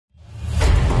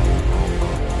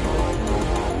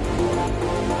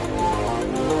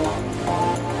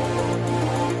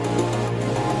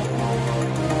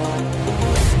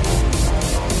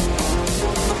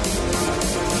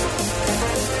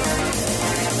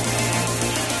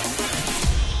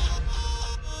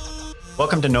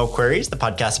Welcome to No Queries, the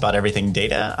podcast about everything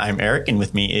data. I'm Eric, and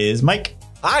with me is Mike.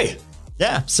 Hi.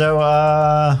 Yeah, so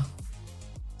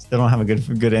still don't have a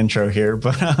good intro here,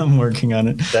 but I'm working on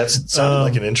it. That sounded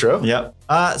like an intro. Yep.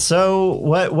 So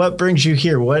what brings you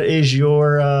here? What is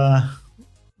your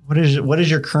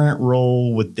current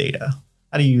role with data?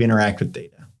 How do you interact with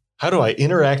data? How do I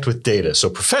interact with data? So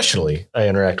professionally, I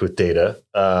interact with data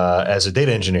as a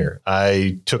data engineer.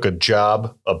 I took a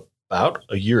job about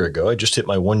a year ago. I just hit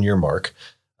my 1 year mark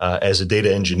as a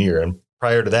data engineer. And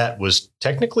prior to that was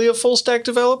technically a full stack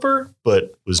developer,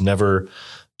 but was never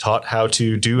taught how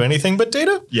to do anything but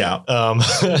data. Yeah.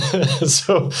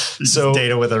 So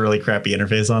data with a really crappy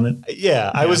interface on it. Yeah.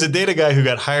 I was a data guy who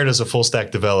got hired as a full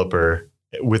stack developer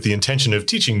with the intention of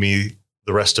teaching me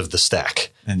the rest of the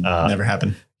stack. And never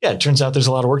happened. Yeah. It turns out there's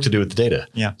a lot of work to do with the data.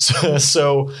 Yeah.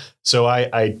 So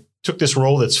I took this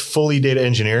role that's fully data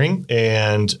engineering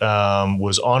and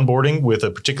was onboarding with a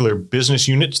particular business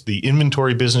unit, the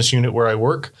inventory business unit where I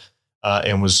work,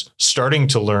 and was starting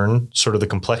to learn sort of the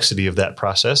complexity of that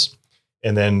process.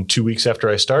 And then 2 weeks after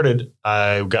I started,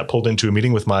 I got pulled into a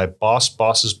meeting with my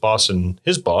boss's boss, and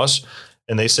his boss.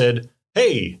 And they said,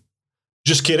 "Hey,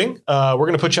 just kidding. We're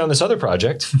going to put you on this other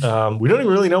project. We don't even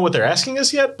really know what they're asking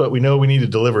us yet, but we know we need to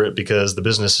deliver it because the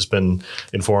business has been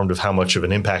informed of how much of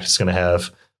an impact it's going to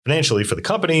have financially for the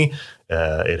company.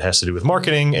 It has to do with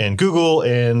marketing and Google,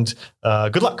 and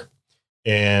good luck."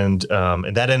 And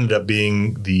that ended up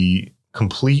being the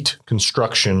complete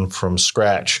construction from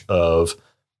scratch of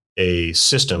a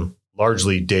system,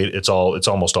 largely data. It's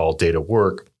almost all data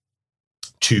work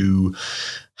to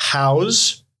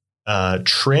house,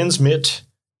 transmit,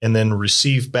 and then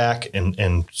receive back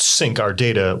and sync our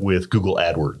data with Google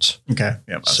AdWords. Okay.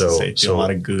 Yeah. Do a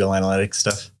lot of Google Analytics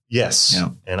stuff. Yes.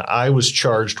 Yeah. And I was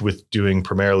charged with doing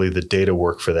primarily the data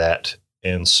work for that.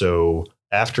 And so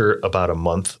after about a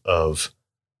month of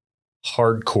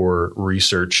hardcore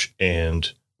research and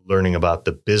learning about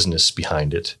the business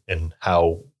behind it and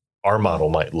how our model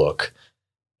might look,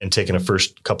 and taking a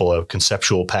first couple of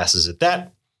conceptual passes at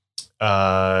that,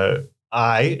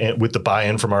 I, with the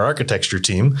buy-in from our architecture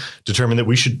team, determined that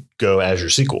we should go Azure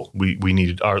SQL. We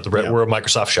needed we're a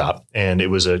Microsoft shop, and it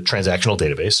was a transactional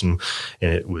database, and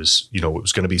it was, it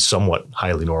was going to be somewhat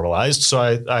highly normalized. So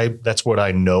I that's what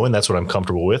I know, and that's what I'm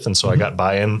comfortable with. And so I got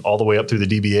buy-in all the way up through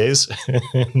the DBAs.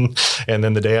 And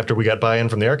then the day after we got buy-in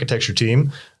from the architecture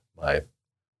team, my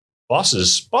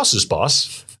boss's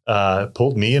boss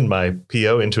pulled me and my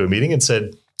PO into a meeting and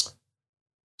said,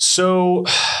 "So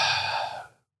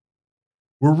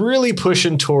we're really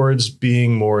pushing towards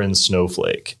being more in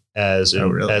Snowflake as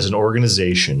an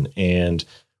organization. And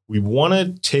we want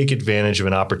to take advantage of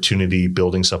an opportunity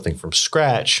building something from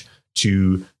scratch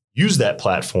to use that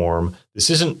platform. This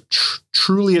isn't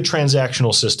truly a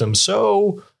transactional system.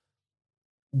 So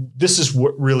this is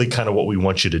really kind of what we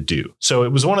want you to do." So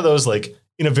it was one of those, like,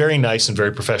 in a very nice and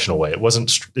very professional way.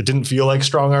 It didn't feel like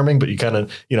strong arming, but you kind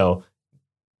of,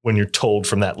 when you're told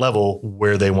from that level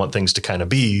where they want things to kind of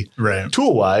be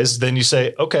tool wise, then you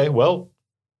say, okay, well,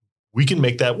 we can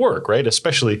make that work. Right.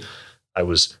 Especially I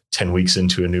was 10 weeks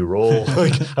into a new role.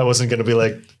 Like, I wasn't going to be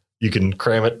like, you can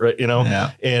cram it, right.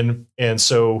 Yeah. And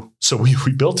so we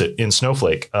built it in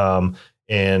Snowflake,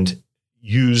 and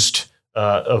used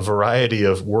a variety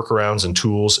of workarounds and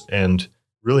tools, and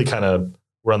really kind of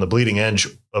we're on the bleeding edge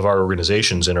of our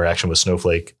organization's interaction with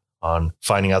Snowflake on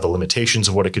finding out the limitations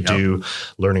of what it could do,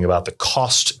 learning about the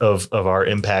cost of our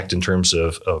impact in terms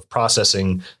of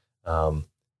processing, and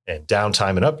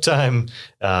downtime and uptime.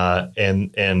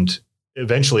 And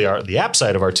eventually the app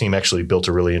side of our team actually built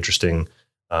a really interesting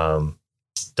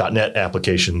 .NET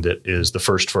application that is the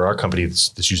first for our company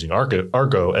that's using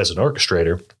Argo as an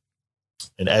orchestrator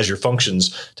and Azure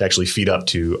Functions to actually feed up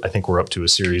to, I think we're up to a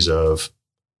series of,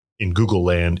 in Google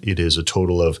land, it is a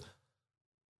total of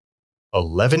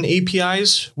 11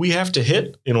 APIs we have to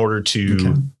hit in order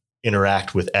to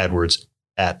interact with AdWords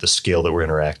at the scale that we're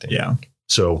interacting. Yeah.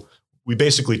 So we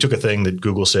basically took a thing that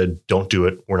Google said, "Don't do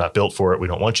it. We're not built for it. We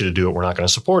don't want you to do it. We're not going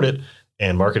to support it."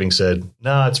 And marketing said,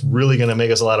 "No, it's really going to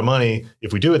make us a lot of money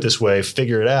if we do it this way.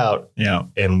 Figure it out." Yeah.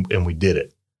 And we did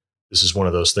it. This is one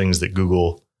of those things that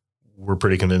Google, we're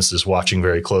pretty convinced, is watching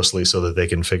very closely so that they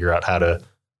can figure out how to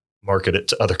market it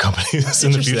to other companies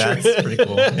in the future. That's pretty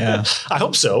cool. Yeah. I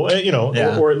hope so.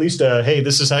 Or at least, hey,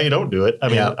 this is how you don't do it. I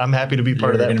mean, I'm happy to be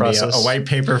part of that process. A white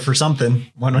paper for something,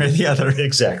 one way or the other.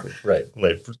 Exactly. Right.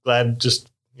 Like, glad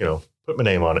just, put my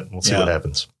name on it and we'll see what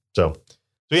happens. So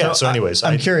anyways,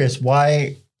 I'm curious,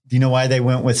 why, do you know why they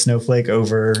went with Snowflake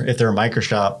over, if they're a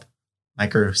Microsoft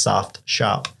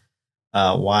shop,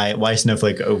 why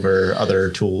Snowflake over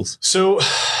other tools? So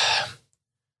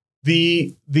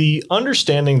The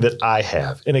understanding that I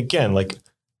have, and again, like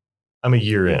I'm a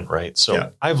year in, right?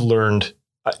 So I've learned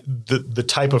the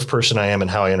type of person I am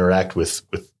and how I interact with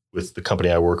the company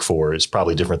I work for is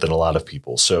probably different than a lot of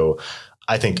people. So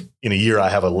I think in a year I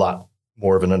have a lot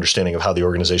more of an understanding of how the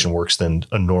organization works than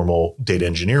a normal data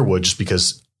engineer would, just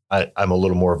because I'm a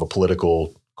little more of a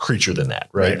political creature than that,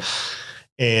 right?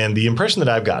 And the impression that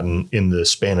I've gotten in the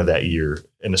span of that year,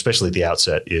 and especially at the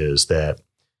outset, is that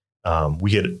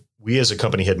we as a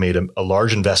company had made a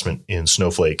large investment in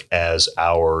Snowflake as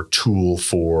our tool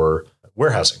for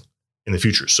warehousing in the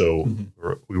future. So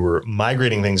we were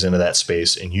migrating things into that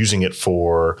space and using it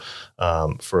for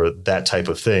that type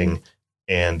of thing.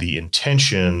 And the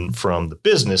intention from the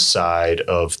business side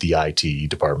of the IT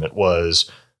department was,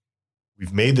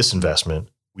 we've made this investment.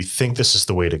 We think this is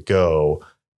the way to go,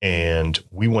 and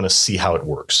we want to see how it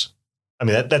works. I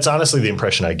mean, that's honestly the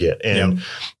impression I get. And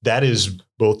that is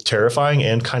both terrifying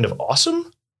and kind of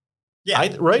awesome.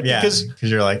 Yeah. Right. Yeah. Because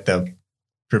you're like the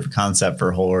proof of concept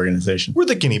for a whole organization. We're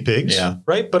the guinea pigs. Yeah.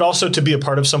 Right. But also to be a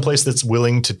part of someplace that's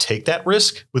willing to take that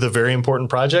risk with a very important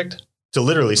project, to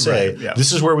literally say,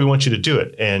 this is where we want you to do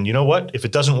it. And you know what? If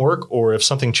it doesn't work, or if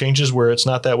something changes where it's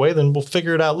not that way, then we'll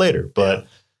figure it out later. But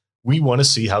we want to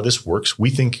see how this works. We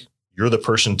think you're the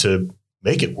person to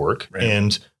make it work,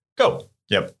 and go.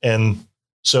 Yep. And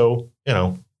so,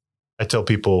 I tell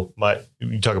people,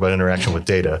 you talk about interaction with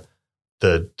data,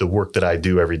 the work that I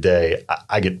do every day,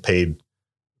 I get paid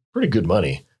pretty good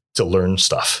money to learn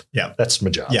stuff. Yeah. That's my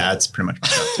job. Yeah. It's pretty much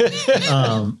my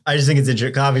job. I just think it's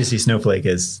interesting. Obviously Snowflake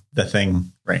is the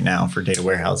thing right now for data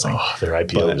warehousing. Oh, their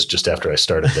IPO was just after I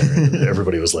started there.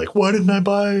 Everybody was like, why didn't I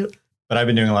buy it? But I've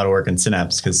been doing a lot of work in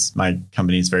Synapse because my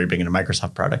company is very big into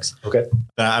Microsoft products. Okay.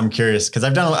 But I'm curious because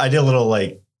I did a little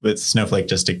like with Snowflake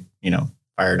just to,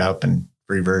 fire it up and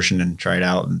free version and try it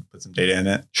out and put some data in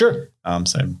it. Sure.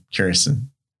 So I'm curious in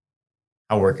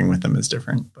how working with them is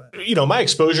different. But my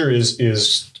exposure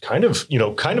is kind of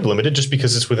limited just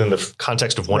because it's within the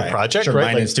context of one project. Sure,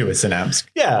 right? Mine is too with Synapse.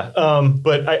 Yeah.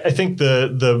 But I think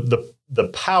the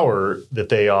power that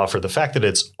they offer, the fact that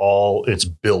it's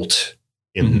built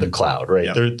in the cloud, right?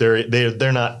 Yep.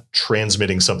 They're not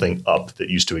transmitting something up that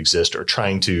used to exist, or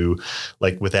trying to,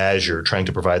 like with Azure, trying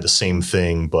to provide the same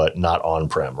thing, but not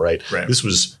on-prem, right? This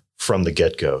was from the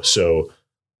get-go. So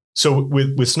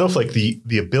with Snowflake,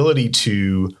 the ability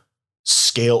to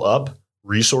scale up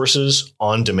resources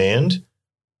on demand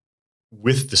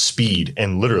with the speed,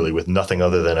 and literally with nothing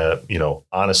other than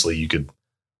honestly, you could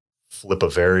flip a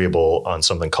variable on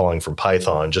something calling from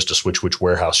Python just to switch which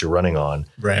warehouse you're running on.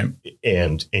 Right.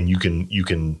 And you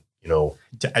can,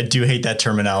 I do hate that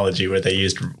terminology where they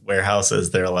used warehouse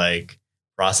as their like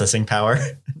processing power.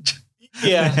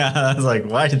 Yeah. I was like,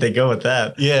 why did they go with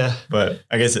that? Yeah. But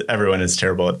I guess everyone is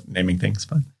terrible at naming things,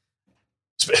 but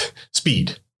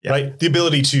speed, right? The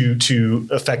ability to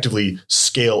effectively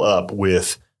scale up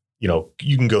with,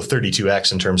 you can go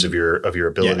 32x in terms of your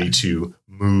ability to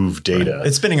move data. Right.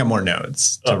 It's spinning up more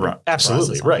nodes to run.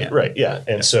 Absolutely. Right. Yeah.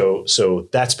 And so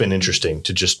that's been interesting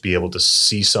to just be able to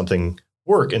see something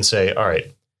work and say, all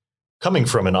right, coming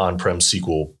from an on-prem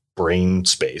SQL brain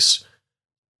space,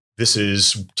 this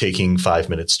is taking 5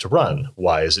 minutes to run.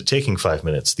 Why is it taking 5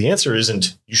 minutes? The answer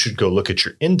isn't you should go look at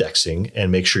your indexing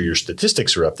and make sure your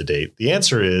statistics are up to date. The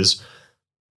answer is,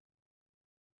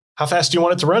 how fast do you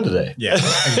want it to run today? Yeah,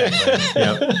 exactly.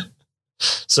 Yep.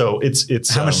 So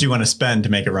it's how much do you want to spend to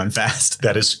make it run fast?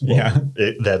 That is,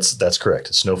 that's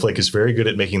correct. Snowflake is very good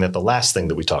at making that the last thing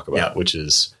that we talk about, which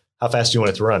is how fast do you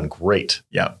want it to run? Great.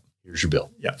 Yeah. Here's your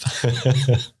bill. Yeah.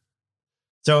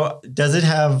 So does it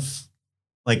have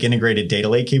like integrated data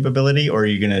lake capability, or are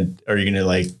you gonna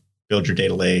like build your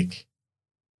data lake?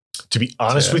 To be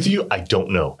honest with you, I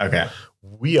don't know. Okay.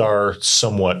 We are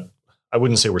somewhat, I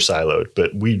wouldn't say we're siloed,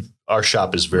 but our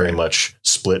shop is very much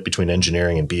split between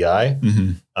engineering and BI.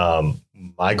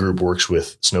 My group works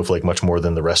with Snowflake much more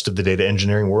than the rest of the data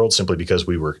engineering world, simply because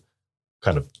we were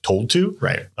kind of told to.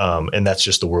 Right. And that's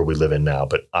just the world we live in now.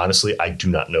 But honestly, I do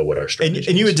not know what our strategy is.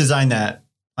 And you would design that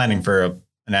planning for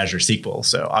an Azure SQL.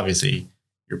 So obviously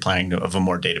you're planning of a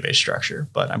more database structure.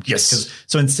 But I'm curious,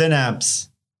 so in Synapse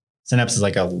is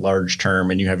like a large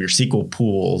term, and you have your SQL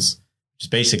pools, which is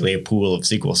basically a pool of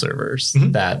SQL servers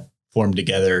that form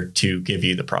together to give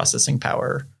you the processing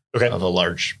power of a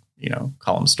large,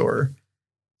 column store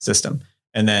system.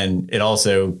 And then it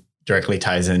also directly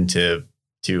ties into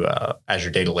Azure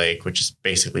Data Lake, which is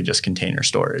basically just container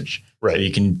storage. Right. So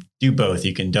you can do both.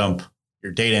 You can dump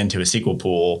your data into a SQL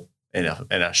pool in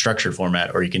a structured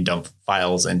format, or you can dump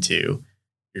files into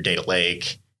your data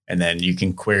lake, and then you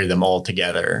can query them all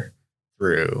together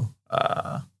through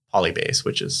Polybase,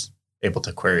 which is able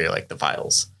to query like the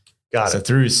files. Got it.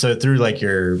 Through like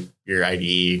your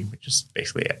IDE, which is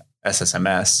basically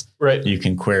SSMS, right? You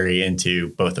can query into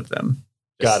both of them.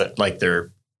 Got it. Like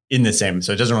they're in the same.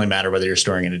 So it doesn't really matter whether you're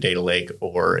storing in a data lake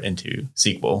or into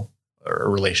SQL or a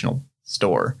relational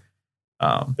store.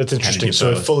 That's interesting.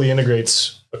 So it fully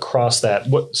integrates across that.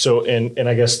 And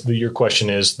I guess your question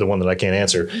is the one that I can't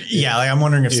answer. Yeah. Like I'm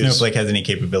wondering if Snowflake has any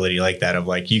capability like that of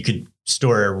like, you could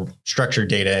store structured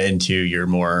data into your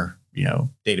more,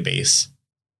 database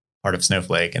part of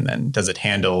Snowflake. And then does it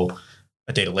handle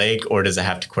a data lake, or does it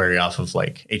have to query off of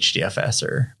like HDFS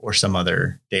or some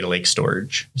other data lake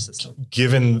storage system?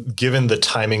 Given the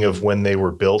timing of when they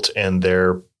were built and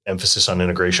their emphasis on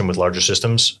integration with larger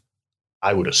systems,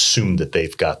 I would assume that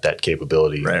they've got that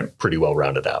capability pretty well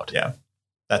rounded out. Yeah.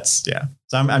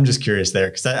 So I'm just curious there,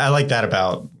 because I like that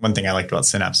about one thing I liked about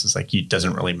Synapse is like, it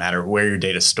doesn't really matter where your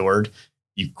data is stored.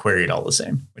 You query it all the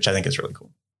same, which I think is really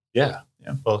cool. Yeah.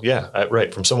 Well, yeah.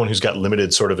 Right. From someone who's got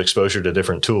limited sort of exposure to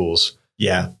different tools.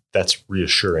 Yeah. That's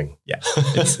reassuring. Yeah.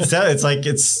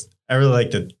 I really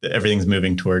like that everything's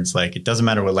moving towards like, it doesn't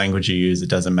matter what language you use. It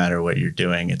doesn't matter what you're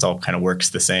doing. It's all kind of works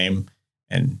the same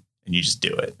and you just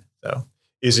do it. So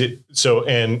is it so?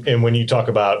 And when you talk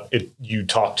about it, you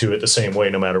talk to it the same way,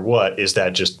 no matter what. Is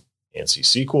that just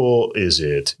ANSI SQL? Is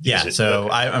it? So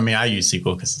I use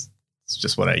SQL because it's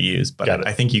just what I use, but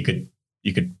I think you could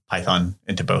Python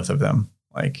into both of them,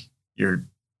 like your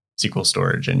SQL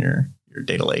storage and your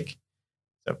data lake.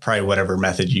 So probably whatever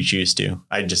method you choose to.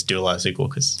 I just do a lot of SQL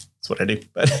because that's what I do.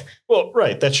 But well,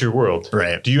 right, that's your world,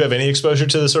 right? Do you have any exposure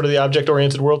to the sort of the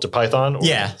object-oriented world, to Python?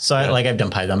 Yeah, so I've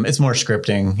done Python. It's more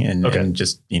scripting and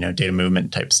just data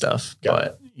movement type stuff.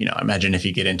 But imagine if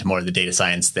you get into more of the data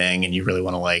science thing and you really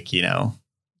want to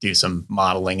do some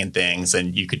modeling and things,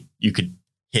 and you could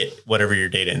hit whatever your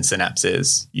data in Synapse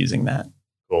is using that.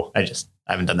 Cool. I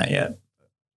haven't done that yet.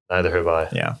 Neither have I.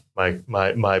 Yeah.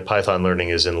 My Python learning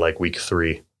is in like week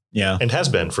 3. Yeah. And has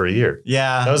been for a year.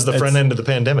 Yeah. That was the front end of the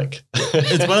pandemic.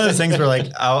 It's one of those things where like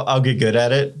I'll get good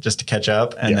at it just to catch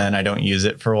up, and then I don't use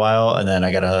it for a while, and then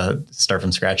I got to start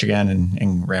from scratch again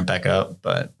and ramp back up.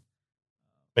 But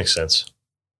makes sense.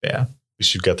 Yeah. At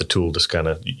least you've got the tool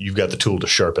you've got the tool to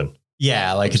sharpen.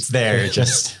 Yeah. Like it's there.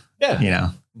 Just,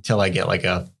 until I get like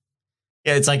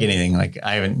it's like anything. Like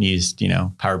I haven't used,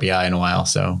 Power BI in a while.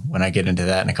 So when I get into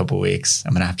that in a couple of weeks,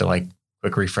 I'm going to have to like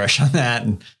quick refresh on that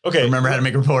and remember how to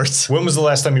make reports. When was the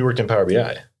last time you worked in Power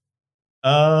BI?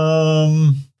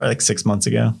 Probably like 6 months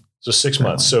ago. So 6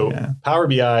 months. So Power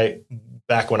BI,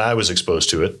 back when I was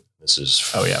exposed to it, this is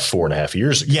 4.5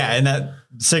 years ago. Yeah. And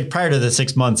that prior to the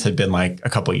 6 months had been like a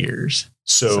couple of years.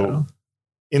 So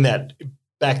in that,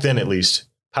 back then at least,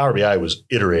 Power BI was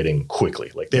iterating quickly.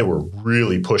 Like they were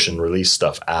really pushing release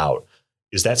stuff out.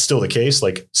 Is that still the case?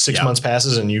 Like 6 months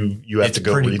passes and you have to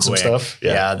go read some stuff?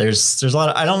 Yeah. There's a lot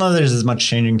of, I don't know there's as much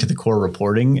changing to the core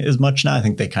reporting as much now. I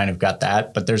think they kind of got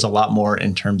that, but there's a lot more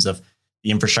in terms of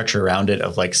the infrastructure around it,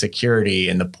 of like security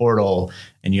and the portal,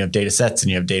 and you have data sets and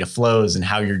you have data flows and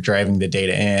how you're driving the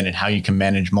data in and how you can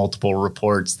manage multiple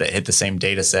reports that hit the same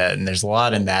data set. And there's a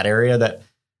lot in that area that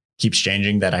keeps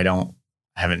changing that I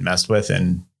haven't messed with.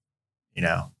 And,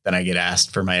 then I get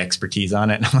asked for my expertise on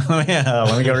it. Let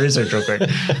me go research real quick.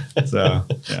 So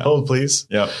hold, please.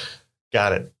 Yep.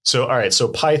 Got it. So, all right. So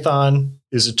Python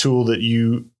is a tool that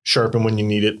you sharpen when you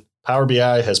need it. Power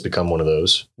BI has become one of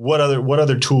those. What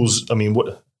other tools? I mean,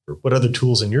 what other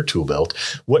tools in your tool belt?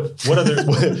 What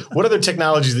other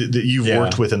technologies that you've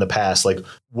worked with in the past? Like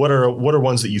what are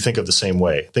ones that you think of the same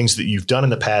way? Things that you've done in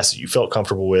the past that you felt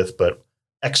comfortable with, but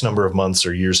X number of months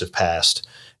or years have passed,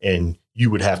 and you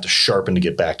would have to sharpen to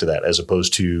get back to that, as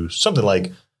opposed to something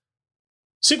like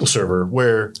SQL Server,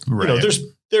 where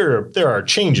there are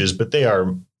changes, but they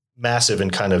are massive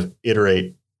and kind of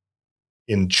iterate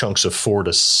in chunks of 4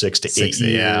 to 6 to 8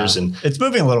 years. And it's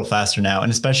moving a little faster now.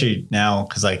 And especially now,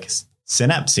 because like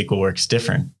Synapse SQL works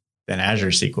different than Azure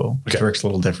SQL, which works a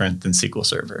little different than SQL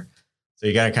Server. So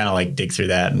you got to kind of like dig through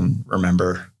that and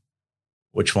remember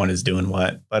which one is doing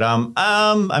what. But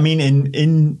I mean,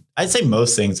 in I'd say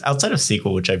most things outside of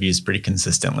SQL, which I've used pretty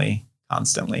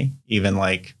constantly, even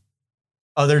like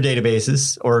other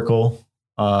databases, Oracle,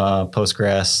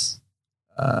 Postgres,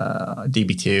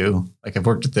 DB2. Like I've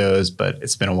worked with those, but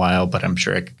it's been a while. But I'm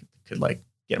sure I could like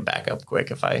get them back up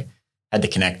quick if I had to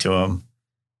connect to them.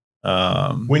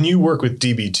 When you work with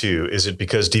DB2, is it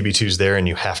because DB2 is there and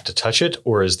you have to touch it,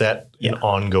 or is that an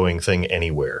ongoing thing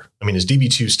anywhere? I mean, is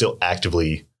DB2 still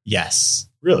actively? Yes.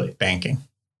 Really? Banking.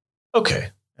 Okay.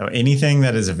 Anything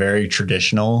that is very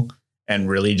traditional and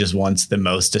really just wants the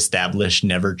most established,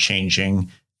 never changing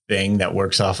thing that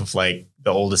works off of like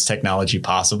the oldest technology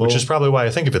possible. Which is probably why I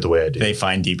think of it the way I do. They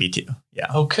find DB2.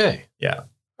 Yeah. Okay. Yeah.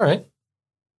 All right.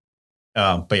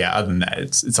 But yeah, other than that,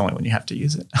 it's only when you have to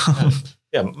use it.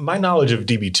 Yeah. My knowledge of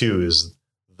DB2 is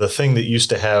the thing that used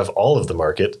to have all of the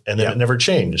market and then it never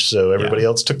changed. So everybody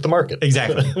else took the market.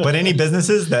 Exactly. But any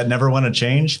businesses that never want to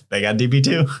change, they got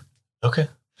DB2. Okay.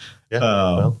 Yeah.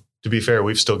 Well, to be fair,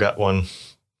 we've still got one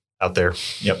out there.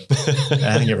 Yep.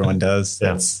 I think everyone does.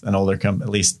 That's an older company,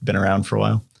 at least been around for a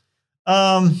while.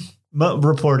 But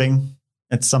reporting,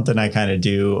 it's something I kind of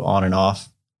do on and off,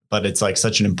 but it's like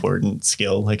such an important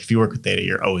skill. Like if you work with data,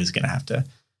 you're always going to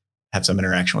have some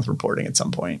interaction with reporting at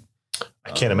some point. I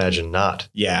can't imagine not.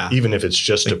 Yeah. Even if it's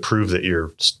just to prove that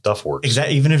your stuff works.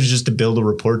 Exactly. Even if it's just to build a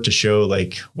report to show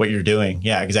like what you're doing.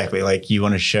 Yeah, exactly. Like you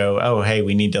want to show, oh, hey,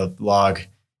 we need to log,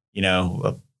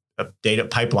 a data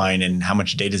pipeline and how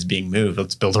much data is being moved.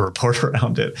 Let's build a report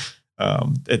around it.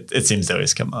 It seems to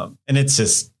always come up. And it's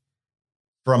just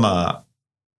from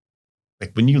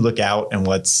like when you look out and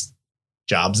what's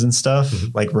jobs and stuff,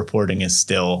 like reporting is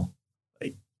still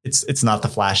like, it's not the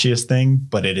flashiest thing,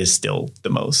 but it is still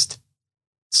the most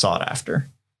sought after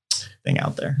thing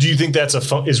out there. Do you think that's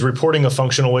is reporting a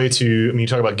functional way to, I mean, you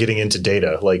talk about getting into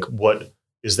data, like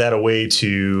is that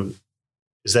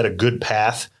a good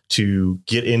path to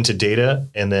get into data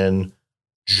and then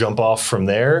jump off from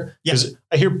there? Because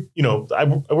I hear, I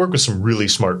work with some really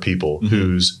smart people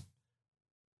whose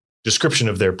description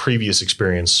of their previous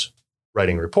experience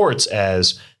writing reports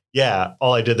as,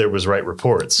 all I did there was write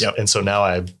reports. Yep. And so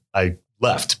now I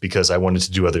left because I wanted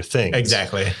to do other things.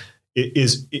 Exactly.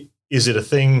 Is it a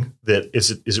thing that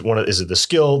is it the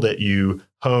skill that you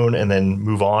hone and then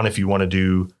move on if you want to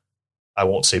do, I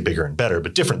won't say bigger and better,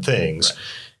 but different things? Right.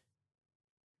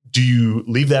 Do you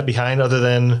leave that behind other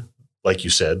than, like you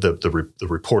said, the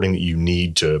reporting that you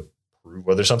need to prove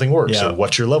whether something works or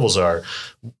what your levels are?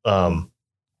 Or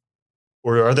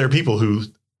are there people who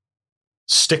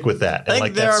stick with that? I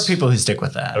think there are people who stick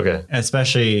with that. Okay.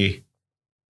 Especially,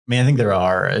 I think there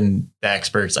are, and the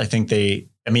experts, I think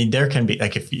there can be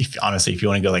like, if honestly, if you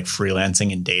want to go like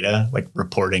freelancing in data, like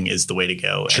reporting is the way to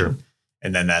go. Sure.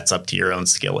 And then that's up to your own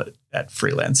skill at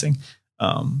freelancing.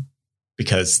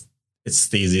 Because it's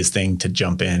the easiest thing to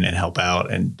jump in and help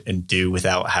out and do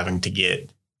without having to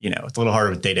get, it's a little harder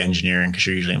with data engineering because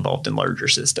you're usually involved in larger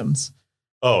systems.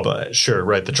 Oh, but sure.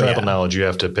 Right. The tribal knowledge you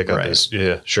have to pick up is,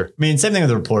 sure. Same thing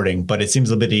with reporting, but it seems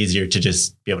a little bit easier to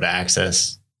just be able to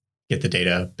access, get the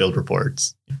data, build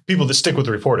reports. People that stick with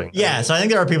the reporting. Yeah. So I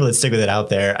think there are people that stick with it out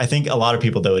there. I think a lot of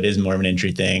people, though, it is more of an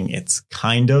entry thing. It's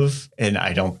kind of, and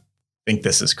I don't think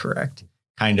this is correct,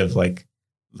 kind of like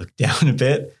look down a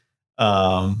bit.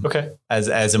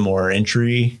 As a more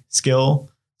entry skill.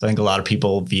 So I think a lot of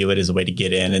people view it as a way to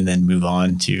get in and then move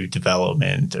on to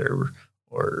development or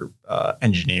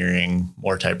engineering,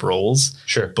 more type roles.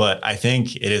 Sure. But I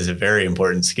think it is a very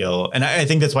important skill. And I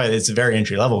think that's why it's very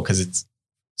entry level, because it's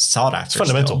sought after. It's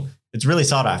fundamental. Still. It's really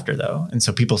sought after, though. And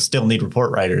so people still need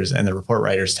report writers, and the report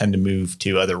writers tend to move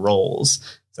to other roles.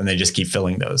 And they just keep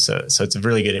filling those. So it's a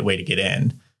really good way to get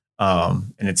in.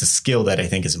 And it's a skill that I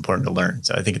think is important to learn.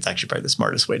 So I think it's actually probably the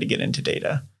smartest way to get into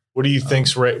data. What do you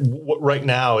think's right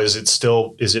now? Is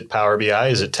it Power BI?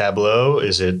 Is it Tableau?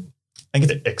 Is it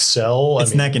Excel?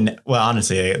 It's neck and neck. Well,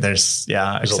 honestly, there's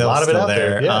Excel's a lot of it out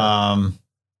there. Yeah.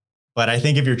 But I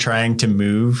think if you're trying to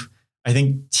move, I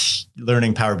think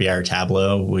learning Power BI or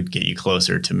Tableau would get you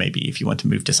closer to maybe if you want to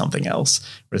move to something else.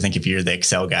 Or I think if you're the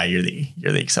Excel guy, you're the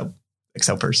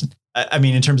Excel person.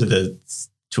 In terms of the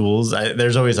tools,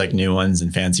 there's always like new ones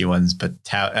and fancy ones, but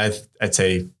I'd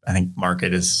say I think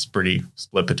market is pretty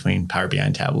split between Power BI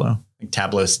and Tableau. I think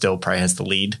Tableau still probably has the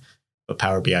lead, but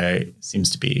Power BI seems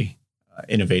to be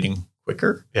innovating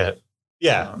quicker.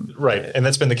 Yeah, right. And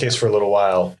that's been the case for a little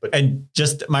while. And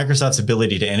just Microsoft's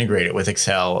ability to integrate it with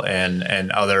Excel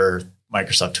and other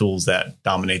Microsoft tools that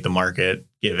dominate the market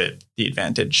give it the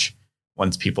advantage.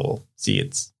 Once people see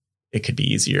it could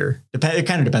be easier. It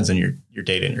kind of depends on your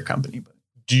data in your company, but.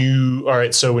 All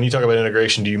right. So when you talk about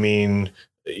integration, do you mean,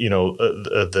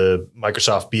 the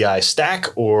Microsoft BI stack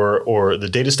or the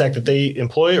data stack that they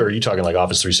employ, or are you talking like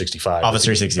Office 365? Office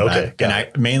 365. Okay.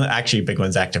 And mainly actually big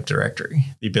one's Active Directory.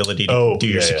 The ability to do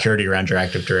your security around your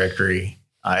Active Directory,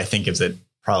 I think gives it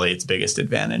probably its biggest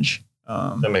advantage.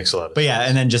 That makes a lot of sense. But yeah,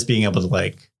 and then just being able to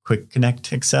like quick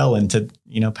connect Excel into,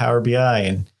 Power BI.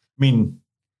 And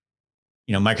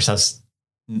Microsoft's,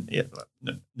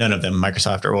 none of them,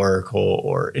 Microsoft or Oracle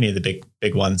or any of the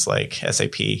big ones like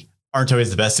SAP, aren't always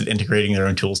the best at integrating their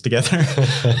own tools together,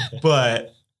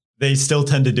 but they still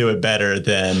tend to do it better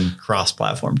than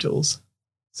cross-platform tools.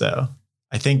 So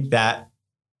I think that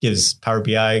gives Power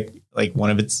BI like one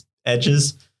of its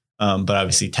edges. But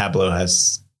obviously Tableau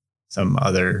has some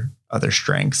other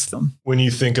strengths. When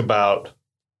you think about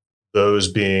those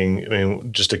being, I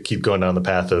mean, just to keep going down the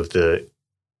path of the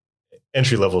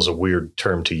entry level is a weird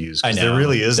term to use. I know. There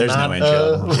really is There's not, no entry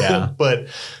level. Yeah. but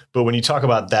when you talk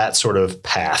about that sort of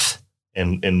path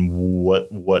and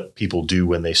what people do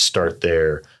when they start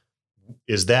there,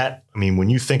 is that, I mean, when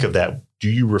you think of that, do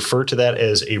you refer to that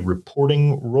as a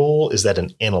reporting role? Is that an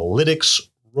analytics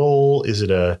role? Is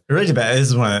it a... It really depends. This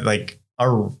is one of, like,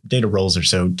 our data roles are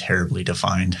so terribly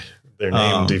defined. They're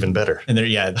named even better. And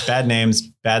they're, bad names,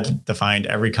 bad defined.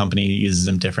 Every company uses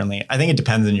them differently. I think it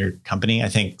depends on your company. I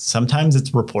think sometimes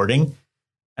it's reporting.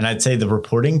 And I'd say the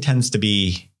reporting tends to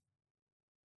be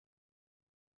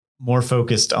more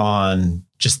focused on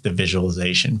just the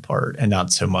visualization part and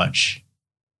not so much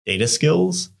data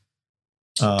skills.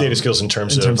 Data skills in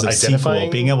terms of identifying,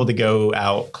 SQL, being able to go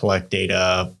out, collect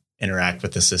data, interact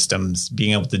with the systems,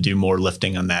 being able to do more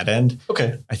lifting on that end.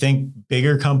 Okay. I think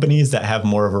bigger companies that have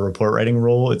more of a report writing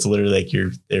role, it's literally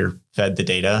like they're fed the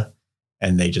data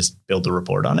and they just build a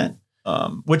report on it,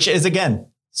 which is, again,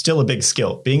 still a big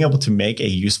skill. Being able to make a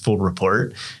useful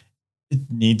report, it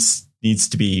needs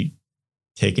to be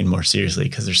taken more seriously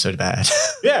because they're so bad.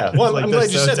 Yeah. Well, like, I'm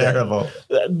glad you said terrible.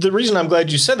 That. The reason I'm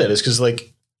glad you said that is because,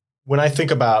 like, when I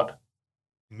think about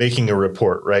making a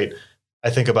report, right,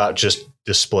 I think about just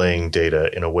displaying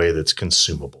data in a way that's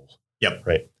consumable. Yep.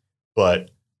 Right. But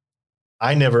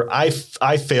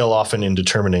I fail often in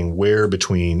determining where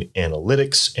between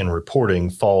analytics and reporting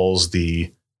falls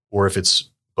or if it's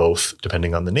both,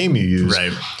 depending on the name you use,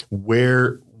 right,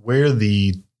 where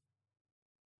the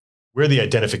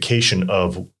identification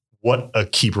of what a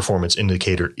key performance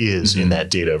indicator is in that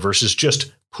data versus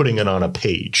just putting it on a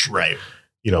page. Right.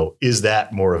 You know, is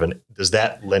that more of does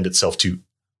that lend itself to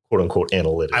quote unquote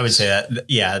analytics? I would say that,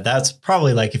 yeah, that's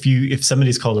probably like if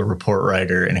somebody's called a report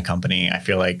writer in a company, I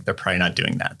feel like they're probably not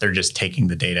doing that. They're just taking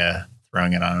the data,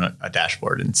 throwing it on a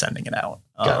dashboard and sending it out.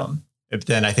 But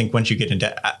then I think once you get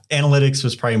into analytics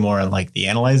was probably more on like the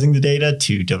analyzing the data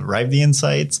to derive the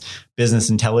insights. Business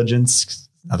intelligence,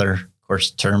 another, of course,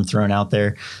 term thrown out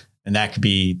there. And might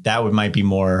be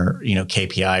more,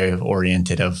 KPI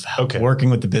oriented of working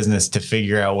with the business to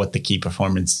figure out what the key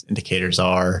performance indicators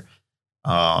are.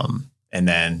 And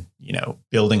then,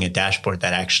 building a dashboard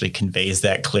that actually conveys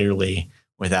that clearly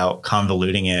without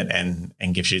convoluting it and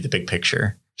gives you the big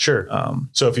picture. Sure.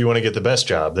 So if you want to get the best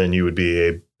job, then you would be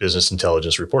a business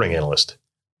intelligence reporting analyst.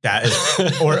 That is,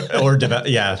 or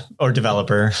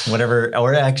developer, whatever.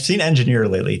 Or I've seen engineer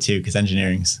lately too, because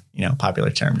engineering's a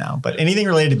popular term now. But anything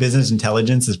related to business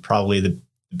intelligence is probably the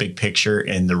big picture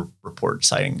in the report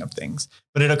siding of things.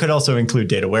 But it could also include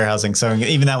data warehousing. So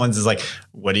even that one's is like,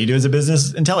 what do you do as a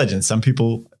business intelligence? Some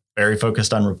people very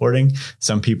focused on reporting.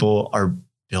 Some people are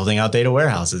building out data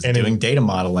warehouses and doing data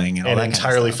modeling and all that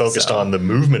entirely kind of stuff. Focused on the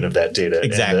movement of that data.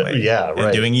 Exactly.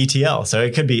 And doing ETL. So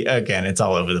it could be, again, it's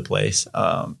all over the place.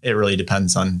 It really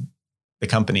depends on the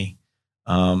company.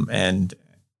 And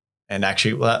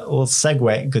actually, we'll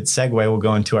segue. Good segue. We'll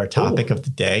go into our topic of the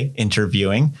day,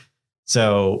 interviewing.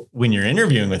 So when you're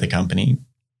interviewing with a company,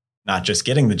 not just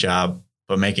getting the job,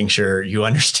 but making sure you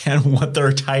understand what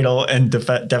their title and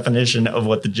definition of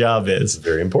what the job is.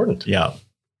 Very important. Yeah.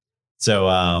 So,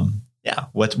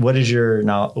 what is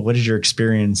your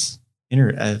experience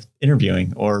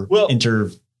interviewing or I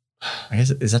guess,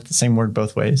 is that the same word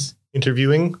both ways?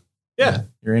 Interviewing. Yeah.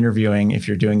 You're interviewing if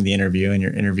you're doing the interview, and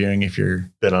you're interviewing if you're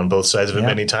been on both sides of it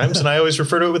many times. And I always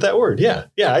refer to it with that word. Yeah.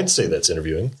 Yeah. I'd say that's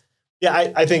interviewing.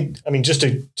 Yeah. I think, just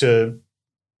to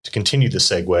continue the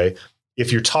segue,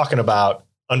 if you're talking about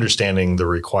understanding the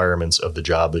requirements of the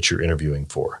job that you're interviewing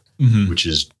for, which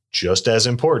is just as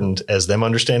important as them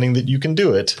understanding that you can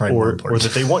do it or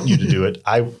that they want you to do it.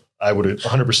 I would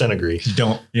 100% agree. You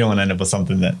don't want to end up with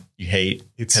something that you hate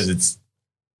because it's,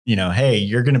 hey,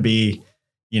 you're going to be,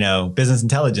 business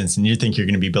intelligence and you think you're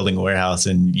going to be building a warehouse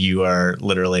and you are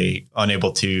literally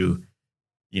unable to,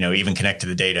 even connect to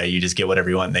the data. You just get whatever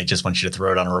you want. And they just want you to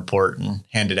throw it on a report and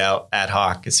hand it out ad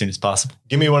hoc as soon as possible.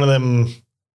 Give me one of them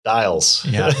dials.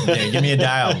 Yeah give me a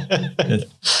dial.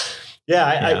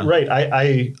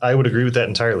 I would agree with that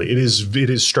entirely. It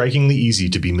is strikingly easy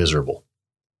to be miserable.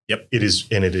 Yep. It is,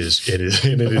 and it's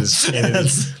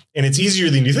easier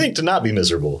than you think to not be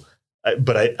miserable.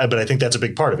 But I think that's a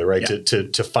big part of it, right? Yeah.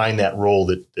 To find that role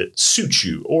that suits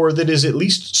you or that is at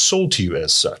least sold to you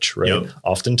as such, right? Yep.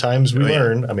 Oftentimes we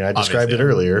learn, I described it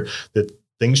earlier, that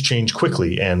things change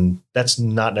quickly, and that's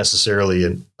not necessarily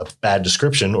a bad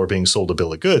description or being sold a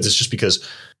bill of goods. It's just because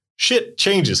shit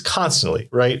changes constantly,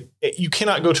 right? You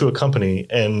cannot go to a company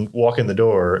and walk in the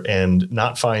door and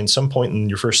not find some point in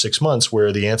your first 6 months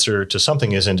where the answer to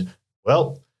something isn't,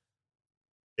 well,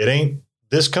 it ain't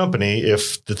this company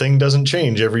if the thing doesn't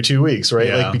change every 2 weeks, right?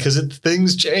 Yeah. Like, because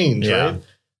things change, right?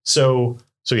 So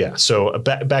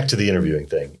back to the interviewing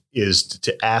thing is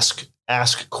to ask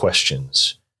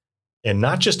questions. And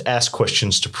not just ask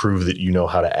questions to prove that you know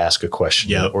how to ask a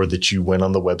question or that you went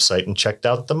on the website and checked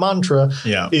out the mantra.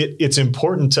 Yeah. It's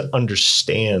important to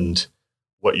understand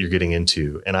what you're getting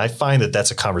into. And I find that that's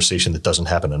a conversation that doesn't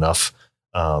happen enough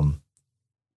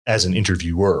as an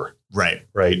interviewer. Right.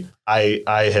 Right.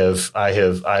 I have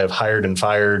hired and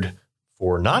fired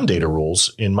for non-data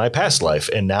roles in my past life.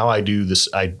 And now I do this.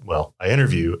 I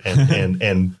interview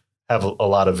and have a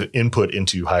lot of input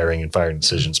into hiring and firing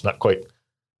decisions. Not quite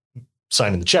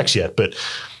signing the checks yet, but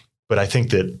I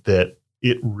think that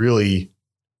it really,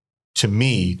 to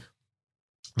me,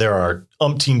 there are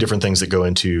umpteen different things that go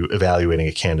into evaluating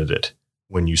a candidate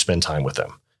when you spend time with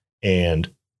them. And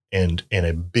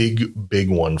a big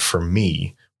one for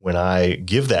me when I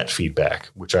give that feedback,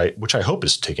 which I hope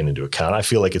is taken into account, I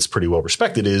feel like it's pretty well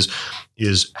respected,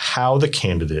 is how the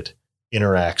candidate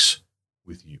interacts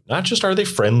with you. Not just are they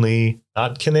friendly,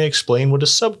 not can they explain what a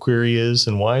subquery is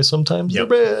and why sometimes they're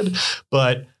bad,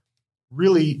 but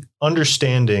really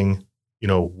understanding,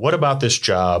 what about this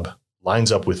job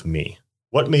lines up with me?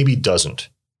 What maybe doesn't?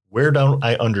 Where don't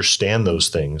I understand those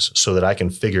things so that I can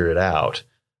figure it out?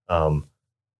 And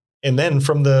then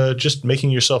from the just making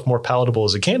yourself more palatable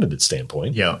as a candidate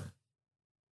standpoint,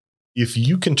 if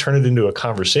you can turn it into a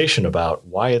conversation about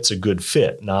why it's a good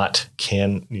fit, not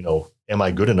am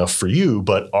I good enough for you,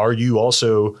 but are you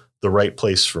also the right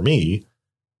place for me?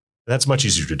 That's much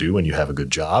easier to do when you have a good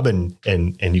job and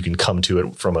you can come to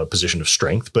it from a position of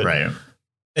strength. But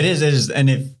it is.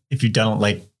 And if you don't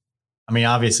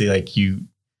obviously you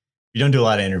don't do a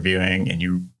lot of interviewing,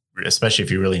 and especially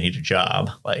if you really need a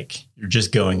job, you're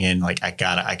just going in, I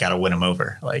gotta win them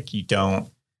over. You don't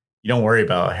worry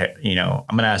about, I'm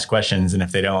going to ask questions. And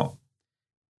if they don't,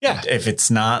 if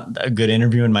it's not a good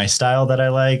interview in my style that I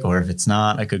like, or if it's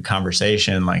not a good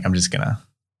conversation, I'm just going to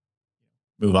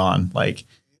move on.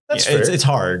 That's fair. It's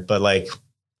hard, but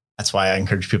that's why I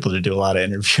encourage people to do a lot of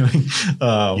interviewing.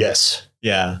 Yes.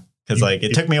 Yeah. Cause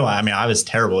it took me a while. I was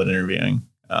terrible at interviewing.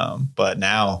 But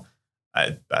now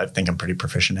I think I'm pretty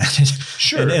proficient at it.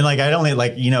 Sure. And I only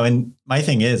and my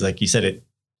thing is, you said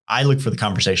I look for the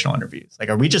conversational interviews.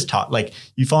 Are we just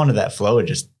you fall into that flow of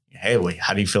just, hey,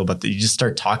 how do you feel about that? You just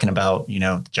start talking about,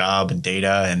 the job and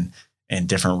data and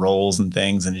different roles and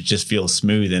things. And it just feels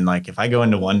smooth. And if I go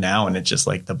into one now and it's just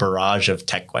the barrage of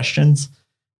tech questions,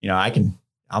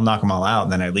 I'll knock them all out.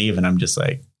 And then I leave and I'm just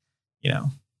not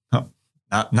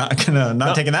taking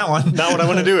that one. Not what I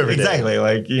want to do every day. Exactly.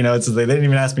 It's they didn't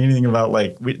even ask me anything about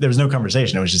there was no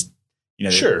conversation. It was just,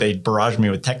 sure. They barraged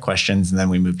me with tech questions and then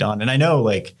we moved on. And I know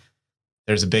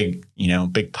there's a big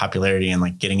popularity in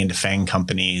getting into FANG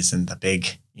companies and the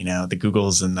big, the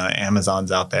Googles and the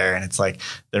Amazons out there. And it's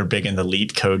they're big into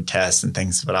lead code tests and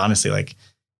things. But honestly,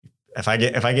 if I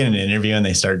get an interview and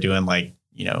they start doing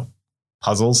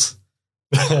puzzles,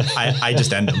 I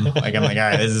just end them. I'm all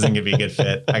right, this isn't gonna be a good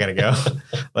fit. I gotta go.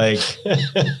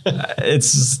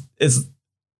 It's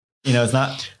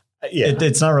not,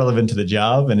 it's not relevant to the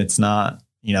job, and it's not,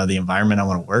 the environment I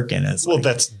want to work in is. Well,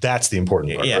 that's the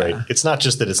important part, right? It's not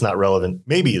just that it's not relevant.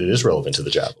 Maybe it is relevant to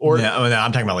the job. Or no,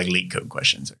 I'm talking about lead code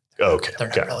questions. Okay. They're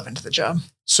not relevant to the job.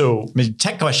 So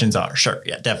tech questions are, sure.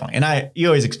 Yeah, definitely. And you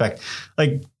always expect,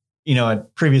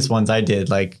 at previous ones I did,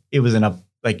 it was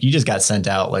you just got sent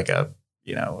out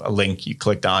a link you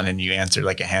clicked on and you answered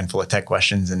a handful of tech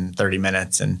questions in 30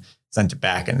 minutes and sent it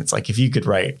back. And it's if you could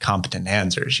write competent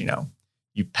answers,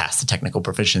 you pass the technical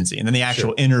proficiency. And then the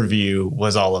actual interview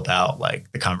was all about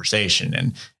the conversation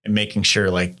and making sure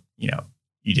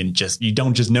you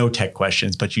don't just know tech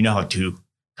questions, but you know how to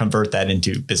convert that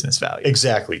into business value.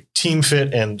 Exactly. Team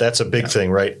fit. And that's a big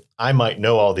thing, right? I might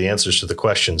know all the answers to the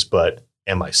questions, but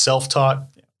am I self-taught?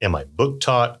 Am I book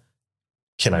taught?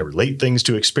 Can I relate things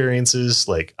to experiences?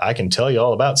 I can tell you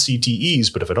all about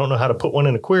CTEs, but if I don't know how to put one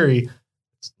in a query,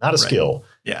 it's not a skill.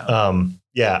 Yeah.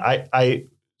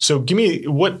 So give me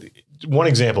one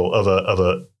example of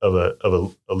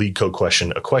a lead code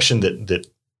question, a question that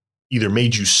either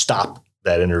made you stop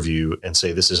that interview and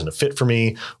say, this isn't a fit for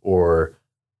me, or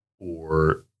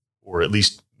at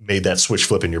least made that switch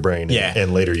flip in your brain.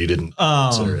 And later you didn't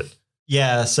consider it.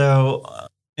 Yeah. So,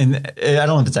 and I don't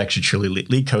know if it's actually truly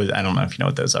lead code. I don't know if you know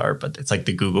what those are, but it's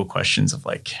the Google questions of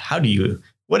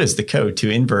what is the code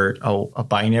to invert a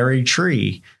binary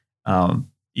tree?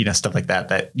 stuff like that,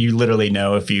 that you literally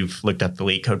know if you've looked up the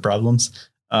Leak Code problems.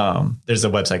 There's a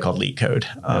website called Leak Code.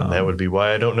 And that would be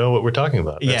why I don't know what we're talking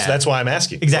about. That's why I'm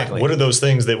asking. Exactly. What are those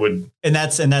things that would... And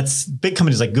that's big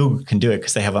companies like Google can do it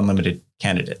because they have unlimited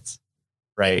candidates,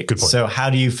 right? Good point. So how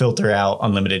do you filter out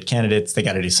unlimited candidates? They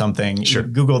got to do something. Sure.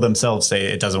 Google themselves say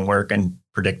it doesn't work in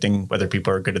predicting whether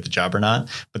people are good at the job or not,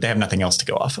 but they have nothing else to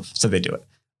go off of. So they do it.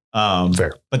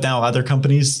 Fair. But now other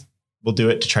companies will do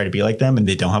it to try to be like them, and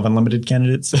they don't have unlimited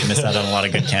candidates. So they miss out on a lot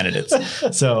of good candidates.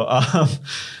 So,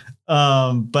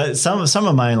 but some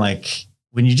of mine, like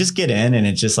when you just get in and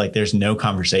it's just like, there's no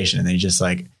conversation and they just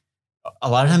like, a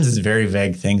lot of times it's very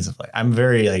vague things of like, I'm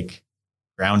very like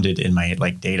grounded in my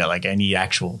like data. Like I need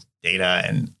actual data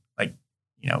and like,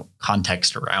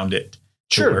 context around it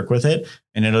to work with it.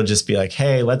 And it'll just be like,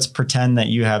 hey, let's pretend that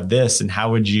you have this. And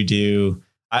how would you do?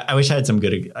 I wish I had some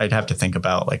good, I'd have to think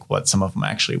about like what some of them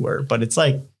actually were, but it's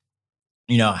like,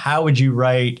 how would you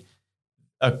write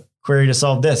a query to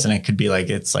solve this? And it could be like,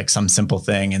 it's like some simple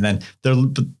thing. And then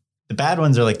the bad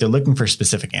ones are like, they're looking for a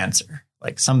specific answer,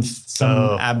 like some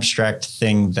abstract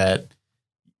thing that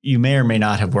you may or may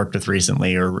not have worked with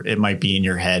recently, or it might be in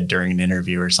your head during an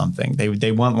interview or something.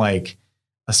 They want like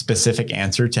a specific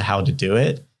answer to how to do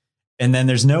it. And then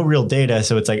there's no real data.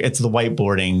 So it's like, it's the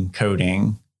whiteboarding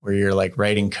coding where you're like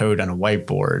writing code on a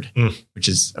whiteboard, which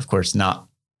is of course not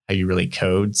how you really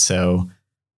code. So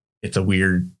it's a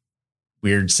weird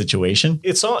situation.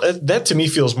 It's all that to me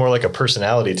feels more like a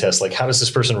personality test. Like, how does this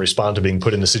person respond to being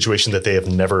put in a situation that they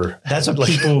have never? That's what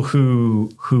people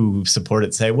who support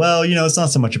it say. Well, it's not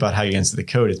so much about how you answer the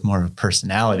code; it's more of a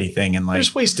personality thing. And like,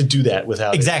 there's ways to do that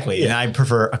without exactly. Yeah. And I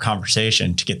prefer a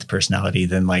conversation to get the personality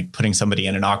than like putting somebody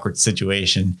in an awkward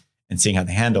situation and seeing how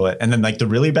they handle it. And then like the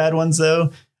really bad ones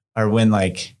though are when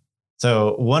like,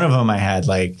 so one of them I had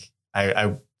like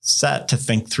I sat to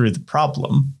think through the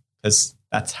problem because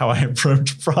that's how I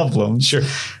approach problems. Sure.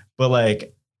 But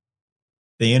like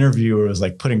the interviewer was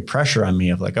like putting pressure on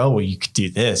me of like, oh, well, you could do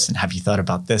this. And have you thought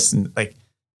about this? And like,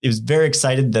 it was very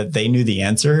excited that they knew the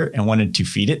answer and wanted to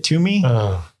feed it to me.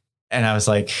 And I was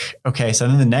like, okay. So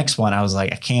then the next one, I was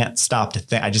like, I can't stop to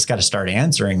think. I just got to start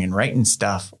answering and writing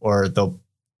stuff or they'll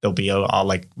be all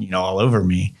like, all over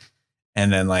me.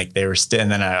 And then like they were still,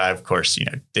 and then I of course,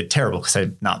 did terrible because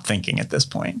I'm not thinking at this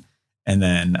point. And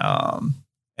then I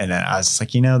was just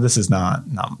like, this is not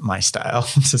my style.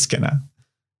 I'm just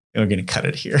we're gonna cut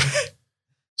it here.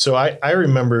 So I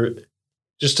remember,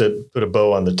 just to put a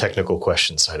bow on the technical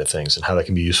question side of things and how that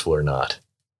can be useful or not.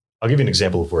 I'll give you an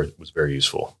example of where it was very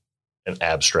useful. An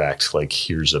abstract, like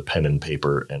here's a pen and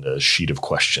paper and a sheet of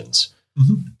questions.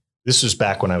 Mm-hmm. This was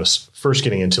back when I was first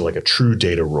getting into like a true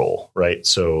data role, right?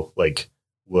 So like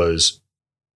was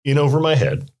in over my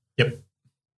head. Yep.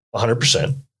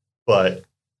 100%. But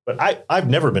I've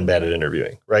never been bad at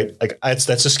interviewing, right? Like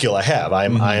that's a skill I have. I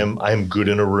am good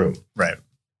in a room. Right.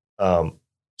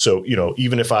 So,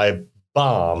 even if I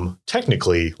bomb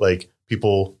technically, like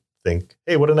people think,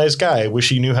 hey, what a nice guy. I wish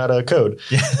he knew how to code.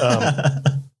 Yeah.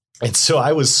 And so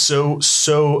I was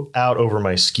so out over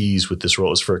my skis with this role.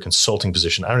 It was for a consulting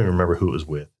position. I don't even remember who it was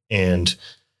with. And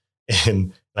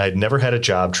I'd never had a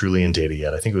job truly in data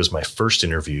yet. I think it was my first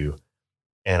interview.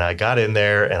 And I got in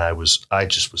there and I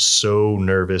just was so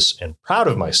nervous and proud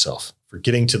of myself for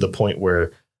getting to the point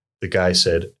where the guy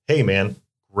said, hey, man,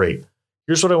 great.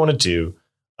 Here's what I want to do.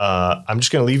 I'm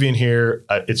just going to leave you in here.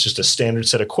 It's just a standard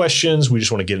set of questions. We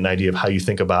just want to get an idea of how you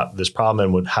think about this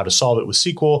problem and how to solve it with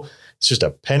SQL. It's just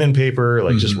a pen and paper,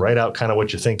 like just write out kind of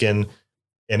what you're thinking.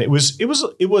 And it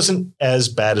wasn't as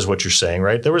bad as what you're saying,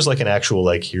 right? There was like an actual,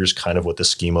 like, here's kind of what the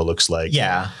schema looks like.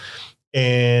 Yeah.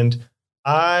 And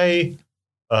I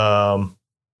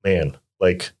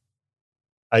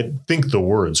think the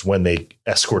words when they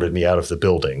escorted me out of the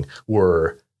building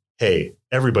were, hey,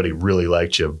 everybody really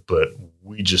liked you, but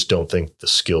we just don't think the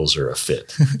skills are a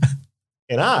fit.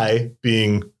 And I,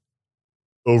 being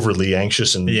overly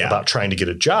anxious and about trying to get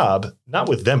a job, not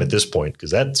with them at this point,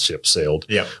 because that ship sailed,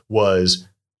 was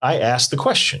I asked the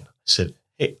question. I said,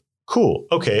 hey, cool.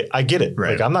 Okay, I get it.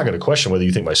 Right. Like, I'm not going to question whether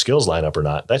you think my skills line up or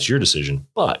not. That's your decision.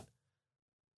 But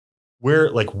where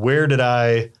did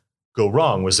I go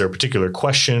wrong? Was there a particular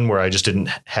question where I just didn't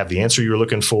have the answer you were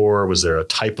looking for? Was there a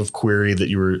type of query and the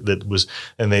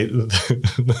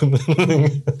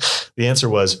answer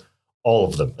was all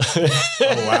of them. Oh,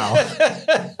 wow.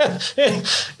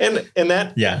 and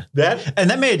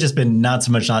that may have just been not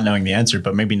so much not knowing the answer,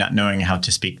 but maybe not knowing how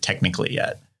to speak technically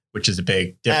yet, which is a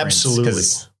big difference. Absolutely.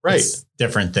 Right. It's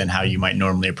different than how you might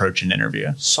normally approach an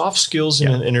interview. Soft skills in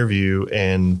an interview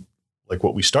and like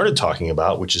what we started talking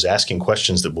about, which is asking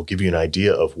questions that will give you an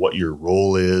idea of what your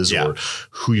role is or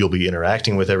who you'll be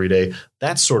interacting with every day.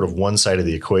 That's sort of one side of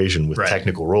the equation with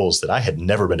technical roles that I had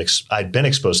never been, I'd been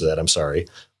exposed to that. I'm sorry,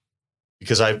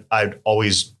 because I'd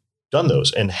always done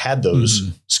those and had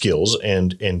those skills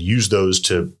and used those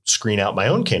to screen out my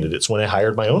own candidates when I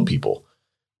hired my own people.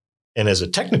 And as a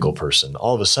technical person,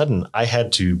 all of a sudden I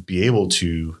had to be able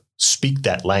to speak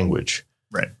that language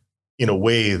in a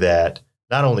way that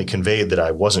not only conveyed that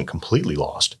I wasn't completely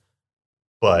lost,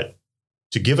 but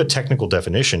to give a technical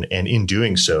definition and in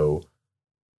doing so,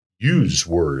 use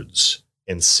words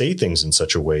and say things in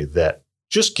such a way that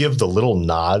just give the little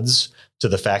nods to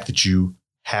the fact that you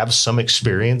have some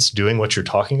experience doing what you're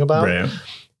talking about.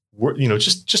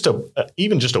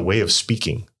 Even just a way of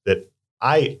speaking that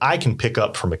I can pick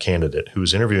up from a candidate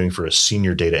who's interviewing for a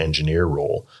senior data engineer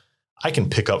role. I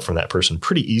can pick up from that person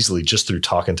pretty easily just through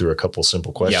talking through a couple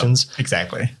simple questions. Yep,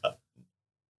 exactly.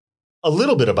 A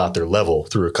little bit about their level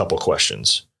through a couple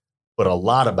questions, but a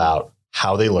lot about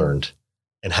how they learned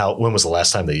and when was the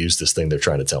last time they used this thing they're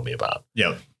trying to tell me about.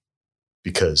 Yep.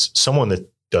 Because someone that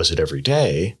does it every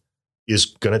day is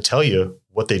going to tell you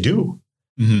what they do.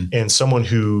 And someone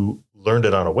who learned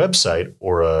it on a website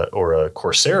or a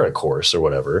Coursera course or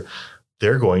whatever,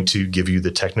 they're going to give you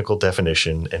the technical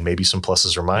definition and maybe some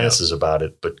pluses or minuses about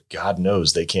it, but God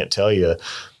knows they can't tell you.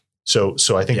 So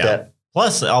I think that.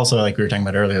 Plus also, like we were talking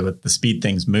about earlier, with the speed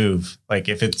things move, like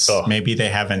if it's maybe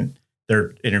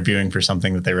they're interviewing for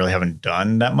something that they really haven't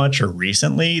done that much or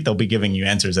recently, they'll be giving you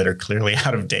answers that are clearly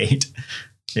out of date.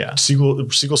 Yeah.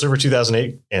 SQL Server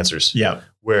 2008 answers. Yeah.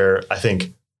 Where I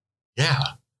think,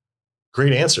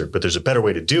 great answer, but there's a better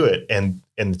way to do it. And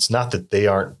it's not that they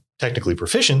aren't technically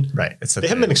proficient. Right. They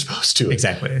haven't been exposed to it.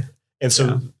 Exactly. And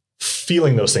so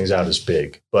feeling those things out is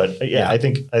big. But I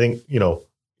think,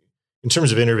 in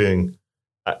terms of interviewing,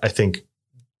 I think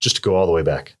just to go all the way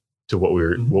back to what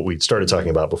we started talking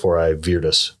about before I veered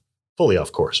us fully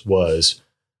off course was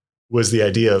the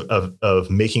idea of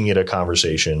making it a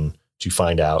conversation to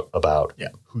find out about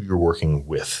who you're working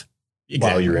with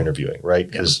while you're interviewing, right?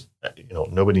 Because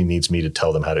nobody needs me to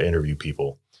tell them how to interview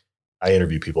people. I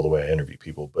interview people the way I interview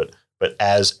people, but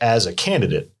as a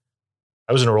candidate,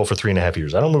 I was in a role for 3.5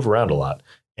 years. I don't move around a lot.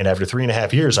 And after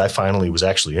 3.5 years, I finally was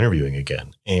actually interviewing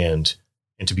again. And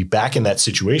to be back in that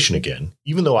situation again,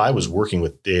 even though I was working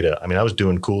with data, I mean, I was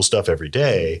doing cool stuff every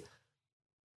day.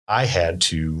 I had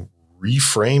to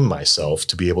reframe myself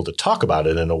to be able to talk about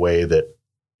it in a way that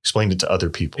explained it to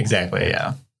other people. Exactly.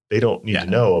 Yeah. They don't need to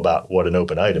know about what an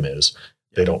open item is.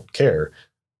 They don't care.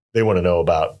 They want to know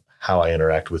about how I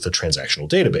interact with a transactional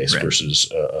database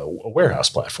versus a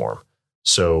warehouse platform.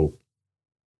 So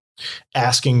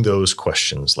asking those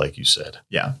questions, like you said.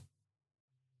 Yeah.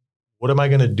 What am I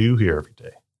going to do here every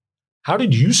day? How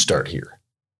did you start here?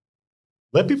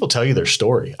 Let people tell you their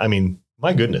story. I mean,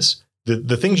 my goodness,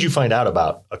 the things you find out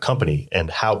about a company and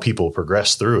how people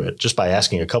progress through it just by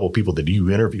asking a couple of people that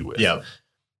you interview with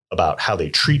about how they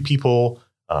treat people,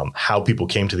 how people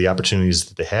came to the opportunities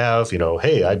that they have.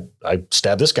 Hey, I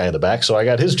stabbed this guy in the back, so I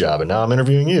got his job, and now I'm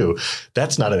interviewing you.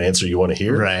 That's not an answer you want to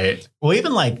hear. Right. Well,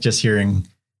 even like just hearing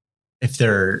if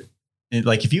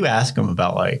you ask them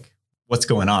about like, what's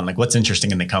going on? Like what's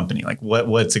interesting in the company? Like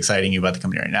what's exciting you about the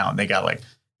company right now? And they got like,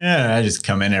 I just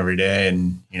come in every day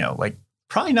and, like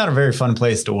probably not a very fun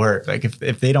place to work. Like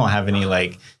if they don't have any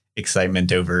like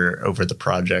excitement over the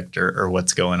project or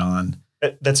what's going on.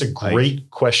 That's a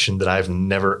great question that I've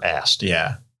never asked.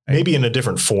 Yeah. Maybe in a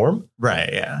different form. Right.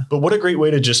 Yeah. But what a great way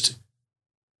to just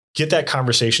get that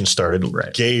conversation started,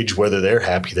 gauge whether they're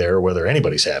happy there or whether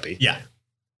anybody's happy. Yeah.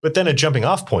 But then a jumping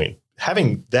off point,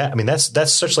 having that, I mean,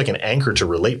 that's such like an anchor to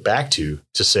relate back to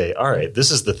say, all right, this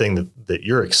is the thing that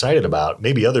you're excited about.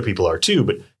 Maybe other people are too,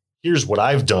 but here's what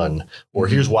I've done, or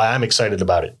here's why I'm excited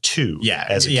about it too.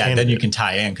 Yeah. Then you can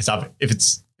tie in, because if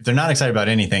they're not excited about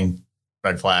anything,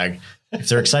 red flag. If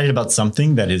they're excited about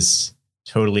something that is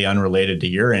totally unrelated to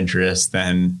your interest,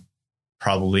 then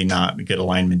probably not a good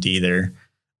alignment either.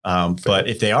 But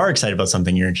if they are excited about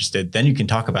something you're interested, then you can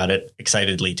talk about it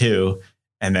excitedly too.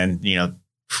 And then,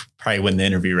 probably win the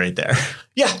interview right there.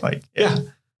 Yeah.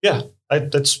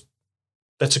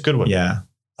 That's a good one. Yeah.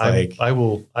 I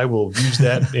will use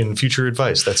that in future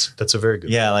advice. That's a very good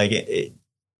one. Yeah. Like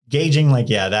gauging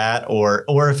that,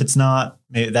 or if it's not,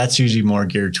 that's usually more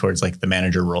geared towards like the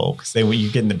manager role, because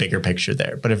you get in the bigger picture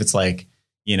there. But if it's like,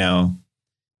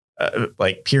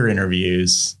 like peer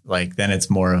interviews, like then it's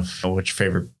more of what's your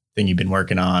favorite thing you've been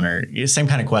working on, or same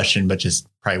kind of question, but just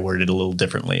probably worded a little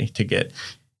differently to get,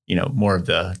 more of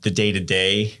the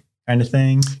day-to-day kind of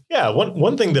thing? Yeah,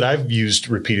 one thing that I've used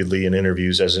repeatedly in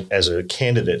interviews as a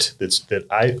candidate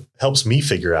helps me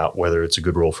figure out whether it's a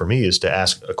good role for me is to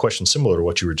ask a question similar to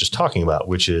what you were just talking about,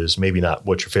 which is maybe not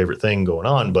what's your favorite thing going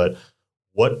on, but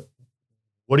what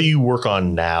do you work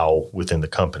on now within the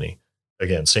company?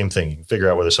 Again, same thing. You can figure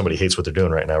out whether somebody hates what they're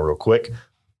doing right now real quick.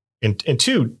 And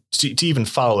two, to even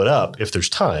follow it up, if there's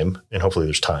time, and hopefully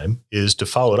there's time, is to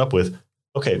follow it up with,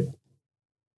 okay,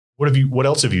 what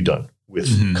else have you done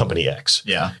with company X?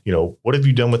 Yeah. What have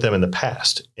you done with them in the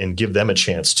past? And give them a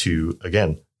chance to,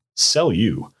 again, sell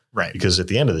you. Right. Because at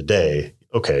the end of the day,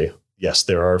 okay, yes,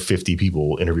 there are 50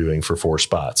 people interviewing for 4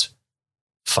 spots.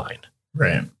 Fine.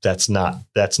 Right. That does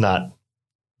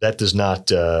not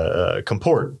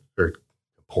comport.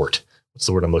 What's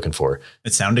the word I'm looking for?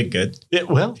 It sounded good.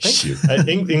 Well, thank you.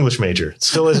 English major.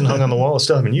 Still isn't hung on the wall.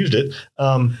 Still haven't used it.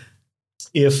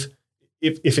 If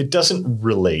it doesn't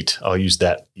relate, I'll use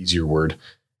that easier word.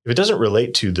 If it doesn't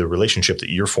relate to the relationship that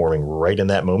you're forming right in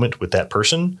that moment with that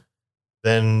person,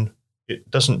 then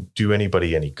it doesn't do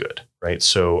anybody any good, right?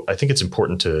 So I think it's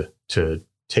important to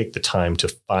take the time to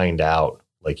find out,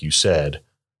 like you said,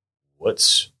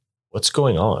 what's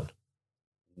going on.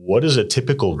 What is a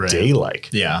typical day like?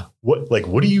 Yeah.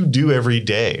 What do you do every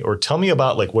day? Or tell me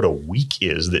about like what a week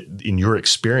is that in your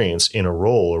experience in a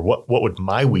role, or what would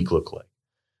my week look like?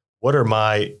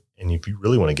 And if you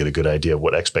really want to get a good idea of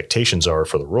what expectations are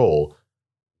for the role,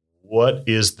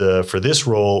 for this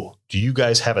role, do you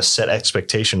guys have a set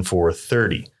expectation for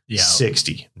 30,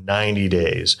 60, 90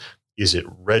 days? Is it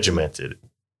regimented?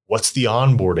 What's the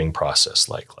onboarding process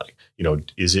like?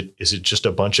 Is it just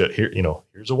a bunch of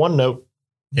here's a OneNote.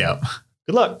 Yeah.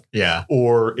 Good luck. Yeah.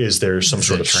 Or is there some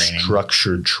sort of training?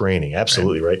 Structured training?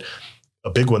 Absolutely. Right. A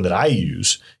big one that I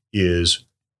use is,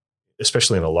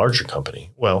 especially in a larger company.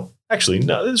 Well, actually,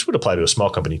 no, this would apply to a small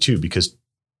company too, because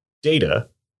data,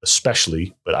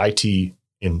 especially, but IT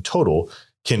in total,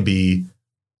 can be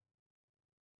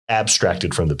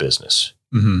abstracted from the business.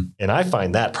 Mm-hmm. And I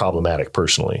find that problematic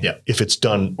personally. Yeah. If it's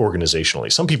done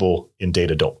organizationally. Some people in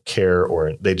data don't care,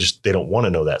 or they don't want to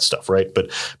know that stuff, right?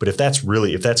 But if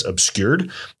that's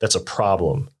obscured, that's a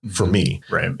problem for me.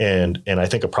 Right. And I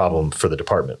think a problem for the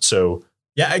department. So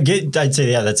yeah, I'd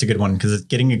say, yeah, that's a good one, because it's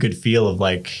getting a good feel of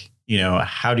like,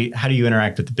 how do you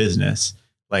interact with the business?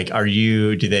 Like,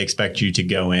 do they expect you to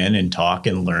go in and talk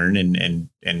and learn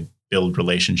and build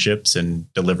relationships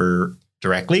and deliver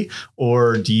directly?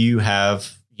 Or do you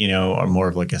have, or more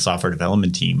of like a software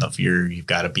development team you've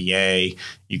got a BA,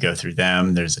 you go through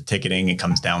them, there's a ticketing, it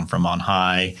comes down from on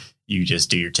high, you just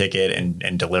do your ticket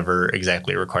and deliver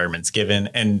exactly requirements given.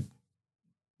 And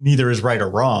neither is right or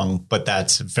wrong, but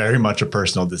that's very much a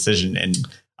personal decision. And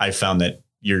I found that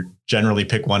you generally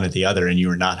pick one or the other, and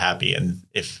you are not happy. And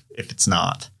if it's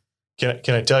not. Can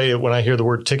I tell you, when I hear the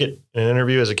word ticket in an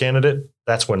interview as a candidate,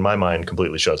 that's when my mind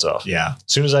completely shuts off. Yeah. As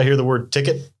soon as I hear the word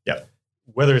ticket,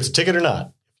 whether it's a ticket or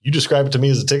not, you describe it to me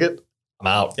as a ticket, I'm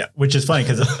out. Yeah. Which is funny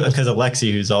because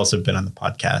Alexi, who's also been on the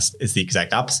podcast, is the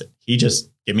exact opposite. He just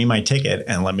give me my ticket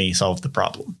and let me solve the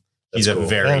problem. He's a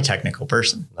very technical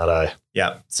person. Not I.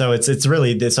 Yeah. So it's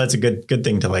really this. So it's a good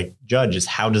thing to like judge is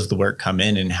how does the work come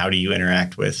in and how do you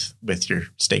interact with your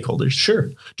stakeholders?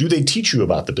 Sure. Do they teach you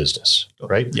about the business?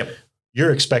 Right. Yep.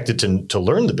 You're expected to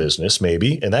learn the business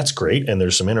maybe, and that's great. And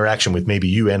there's some interaction with maybe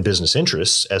you and business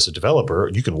interests as a developer.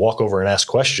 You can walk over and ask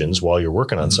questions while you're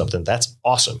working on something. That's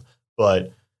awesome.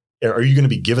 But are you going to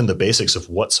be given the basics of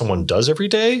what someone does every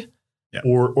day? Yeah.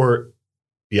 Or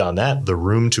beyond that, the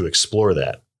room to explore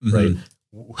that, right?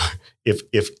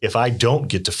 If I don't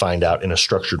get to find out in a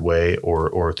structured way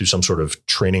or through some sort of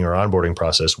training or onboarding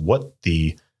process what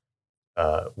the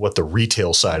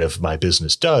retail side of my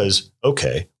business does,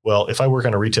 okay, well, if I work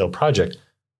on a retail project,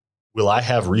 will I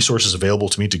have resources available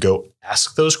to me to go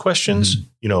ask those questions?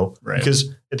 Right.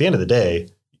 Because at the end of the day,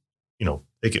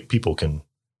 people can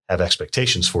have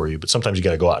expectations for you, but sometimes you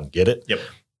got to go out and get it. Yep.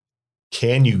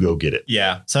 Can you go get it?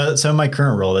 Yeah. So in my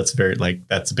current role, that's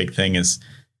a big thing is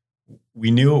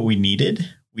we knew what we needed.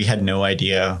 We had no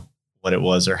idea what it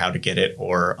was or how to get it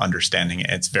or understanding it.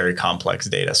 It's a very complex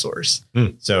data source.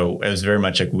 So it was very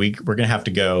much like we're going to have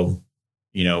to go,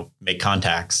 make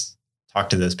contacts, talk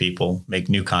to those people, make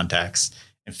new contacts,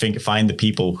 and find the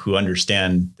people who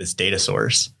understand this data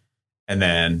source, and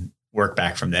then work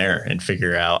back from there and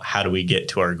figure out how do we get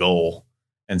to our goal.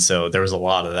 And so there was a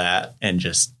lot of that, and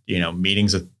just,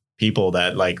 meetings with people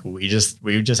that like, we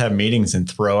would just have meetings and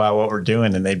throw out what we're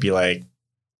doing. And they'd be like,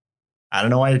 I don't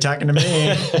know why you're talking to me.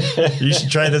 You should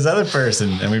try this other person.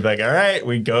 And we'd be like, all right,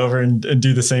 we'd go over and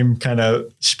do the same kind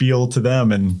of spiel to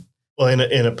them. And well,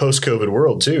 in a post-COVID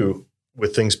world too,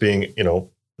 with things being,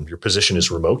 your position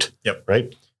is remote. Yep.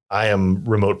 Right. I am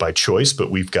remote by choice,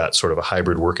 but we've got sort of a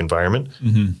hybrid work environment.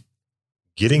 Mm-hmm.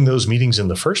 Getting those meetings in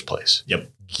the first place. Yep.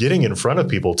 Getting in front of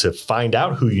people to find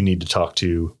out who you need to talk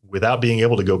to without being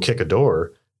able to go kick a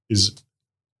door is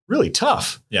really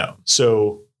tough. Yeah.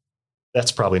 So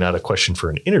that's probably not a question for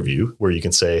an interview where you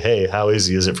can say, hey, how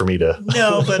easy is it for me to?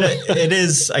 No, but it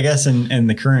is, I guess, in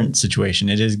the current situation,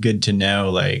 it is good to know,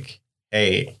 like,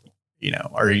 hey,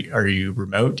 are you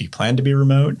remote? Do you plan to be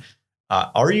remote?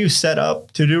 Are you set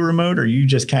up to do remote, or you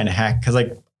just kind of hack? Because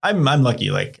like I'm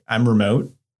lucky, like I'm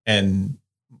remote, and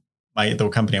the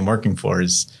company I'm working for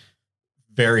is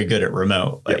very good at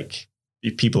remote. Like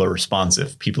people are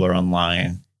responsive, people are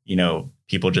online.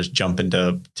 People just jump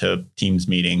into Teams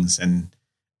meetings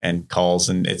and calls,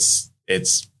 and it's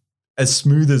as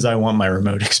smooth as I want my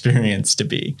remote experience to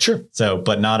be. Sure. So,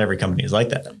 but not every company is like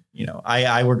that.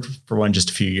 I worked for one just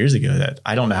a few years ago that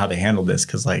I don't know how they handled this,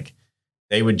 because like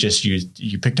they would just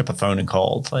you picked up a phone and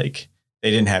called. Like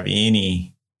they didn't have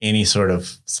any sort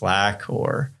of Slack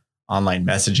or online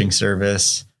messaging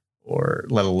service, or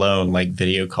let alone like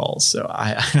video calls. So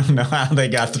I don't know how they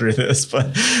got through this,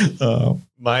 but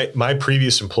my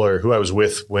previous employer, who I was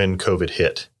with when COVID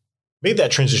hit, made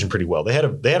that transition pretty well. They had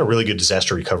a really good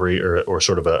disaster recovery or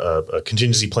sort of a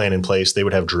contingency plan in place. They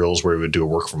would have drills where we would do a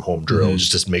work from home drill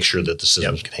just to make sure that the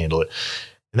systems could handle it.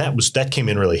 And that came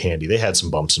in really handy. They had some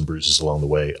bumps and bruises along the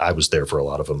way. I was there for a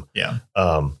lot of them. Yeah.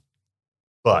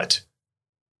 But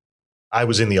I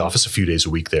was in the office a few days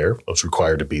a week there. I was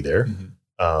required to be there.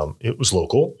 Mm-hmm. It was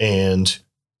local, and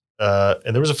there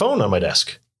was a phone on my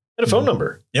desk. I had a phone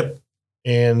number. Yep.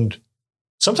 And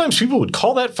sometimes people would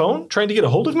call that phone trying to get a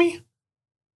hold of me.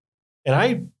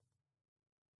 And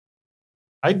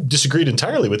I disagreed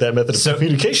entirely with that method of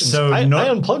communication. So I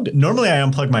unplugged it. Normally I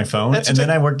unplug my phone, then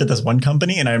I worked at this one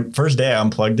company, and first day I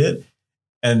unplugged it.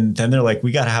 And then they're like,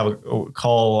 we got to have a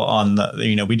call on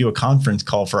we do a conference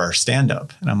call for our stand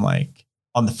up. And I'm like,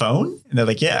 on the phone? And they're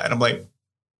like, yeah. And I'm like,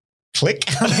 click.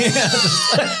 Let me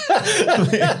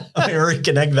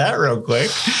reconnect that real quick.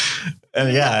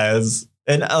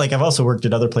 And I've also worked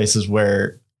at other places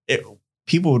where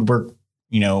people would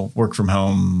work from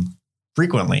home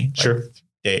frequently. Sure.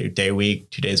 Like day a week,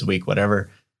 2 days a week, whatever.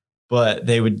 But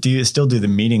they would still do the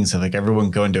meetings of like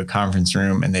everyone go into a conference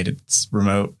room, and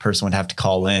remote person would have to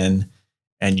call in,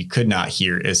 and you could not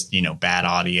hear bad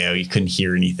audio. You couldn't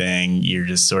hear anything. You're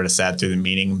just sort of sat through the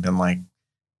meeting and been like,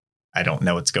 I don't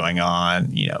know what's going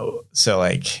on, So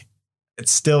like,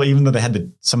 it's still, even though they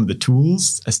had some of the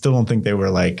tools, I still don't think they were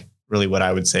like really what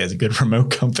I would say is a good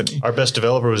remote company. Our best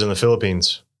developer was in the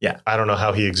Philippines. Yeah. I don't know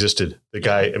how he existed. The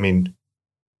guy,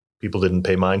 people didn't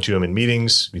pay mind to him in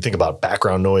meetings. You think about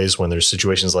background noise when there's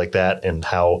situations like that, and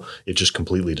how it just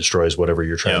completely destroys whatever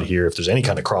you're trying to hear. If there's any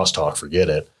kind of crosstalk, forget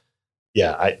it.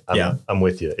 Yeah, I'm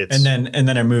with you. And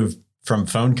then I moved from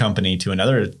phone company to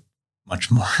another much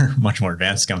more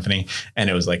advanced company, and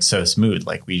it was like so smooth.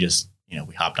 Like we just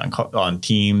we hopped on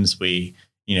Teams. We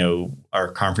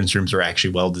our conference rooms were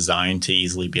actually well designed to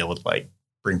easily be able to like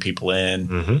bring people in.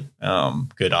 Mm-hmm.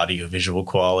 Good audio visual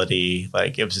quality.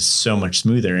 Like it was just so much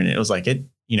smoother, and it was like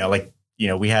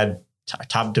we had a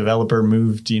top developer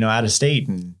moved out of state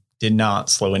and did not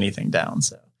slow anything down.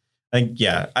 So I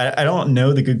don't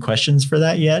know the good questions for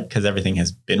that yet, because everything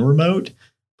has been remote.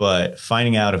 But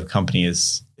finding out if a company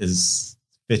is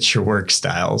fits your work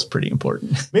style is pretty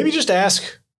important. Maybe just ask.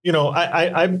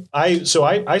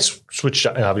 I switched.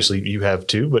 Obviously, you have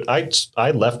too, but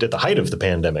I left at the height of the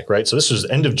pandemic, right? So this was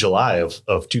the end of July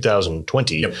of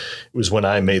 2020. Yep. It was when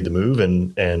I made the move,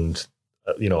 and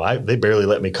they barely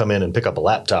let me come in and pick up a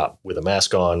laptop with a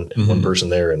mask on and one person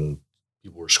there, and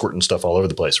people were squirting stuff all over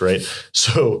the place, right?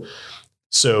 So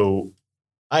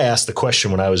I asked the question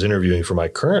when I was interviewing for my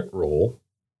current role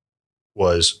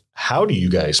was, how do you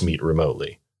guys meet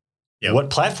remotely? Yep. What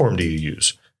platform do you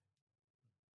use?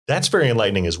 That's very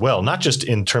enlightening as well, not just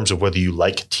in terms of whether you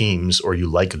like Teams or you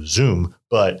like Zoom,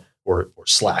 but or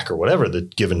Slack or whatever the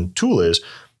given tool is.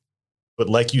 But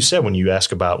like you said, when you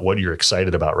ask about what you're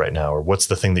excited about right now, or what's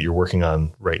the thing that you're working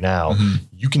on right now,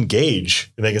 you can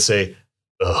gauge, and they can say,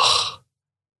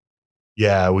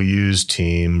 yeah, we use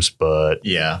Teams, but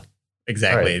yeah,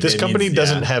 exactly. Right, this company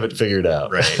doesn't have it figured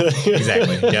out. Right.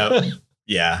 Exactly. Yep.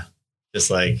 Yeah. Just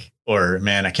like, or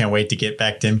man, I can't wait to get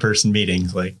back to in-person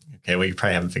meetings. Like, okay, well, you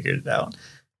probably haven't figured it out.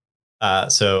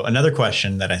 So another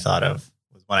question that I thought of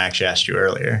was one I actually asked you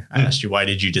earlier. I asked you, why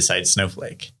did you decide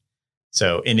Snowflake?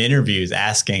 So in interviews,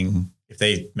 asking if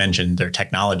they mentioned their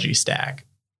technology stack,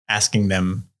 asking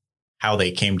them how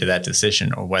they came to that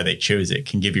decision or why they chose it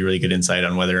can give you really good insight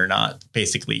on whether or not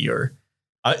basically you're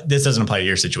this doesn't apply to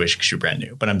your situation because you're brand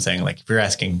new, but I'm saying like if you're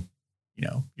asking,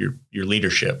 your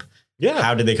leadership,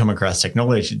 how did they come across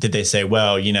technology? Did they say,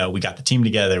 well, we got the team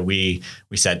together, we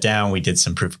sat down, we did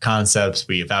some proof of concepts,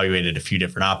 we evaluated a few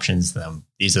different options.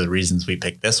 These are the reasons we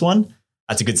picked this one.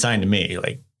 That's a good sign to me.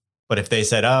 Like, but if they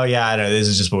said, oh yeah, I know this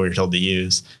is just what we were told to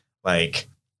use, like,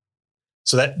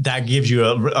 so that gives you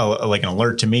like an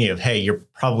alert to me of, hey, you're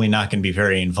probably not going to be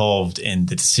very involved in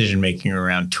the decision making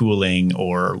around tooling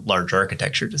or large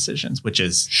architecture decisions, which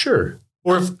is sure.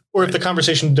 Or if the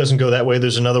conversation doesn't go that way,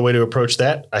 there's another way to approach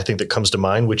that. I think that comes to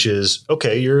mind, which is,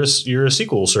 okay, you're a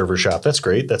SQL Server shop. That's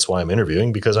great. That's why I'm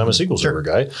interviewing, because I'm a SQL Server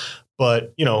guy.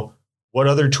 But what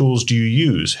other tools do you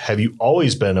use? Have you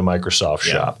always been a Microsoft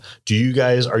shop?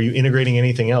 Are you integrating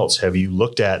anything else? Have you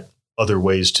looked at other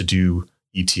ways to do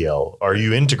ETL? Are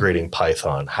you integrating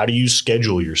Python? How do you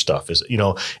schedule your stuff?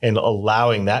 And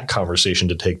allowing that conversation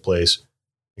to take place.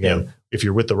 Again, if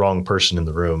you're with the wrong person in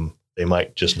the room, they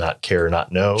might just not care,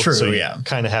 not know. True. So you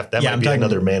kind of have that. Might be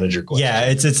another manager question. Yeah,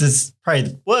 it's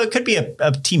probably, well, it could be a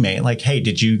teammate. Like, hey,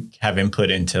 did you have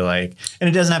input into and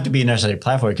it doesn't have to be a necessary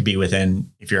platform. It could be within,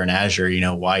 if you're in Azure,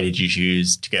 why did you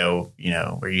choose to go?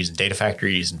 Are you using Data Factory?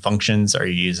 Are you using functions? Are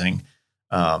you using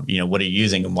what are you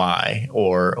using and why?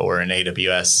 Or in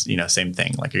AWS, same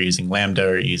thing. Like, you're using Lambda,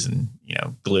 or using,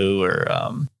 Glue or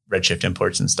Redshift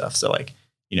imports and stuff. So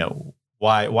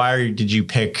why did you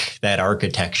pick that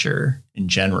architecture in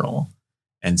general?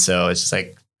 And so it's just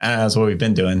like, I don't know, that's what we've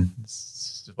been doing.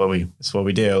 It's what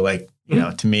we do. Like,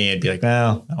 to me, it'd be like,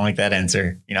 well, I don't like that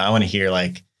answer. I want to hear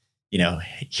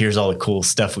here's all the cool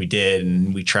stuff we did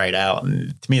and we tried out.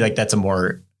 And to me, that's a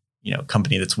more,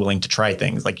 company that's willing to try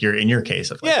things, like you're in your case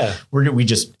of we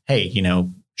just, hey,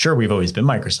 sure, we've always been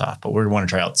Microsoft, but we want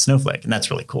to try out Snowflake, and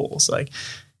that's really cool. So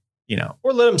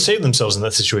or let them save themselves in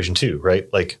that situation too, right?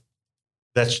 Like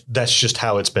that's just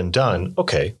how it's been done.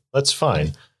 Okay, that's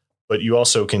fine. But you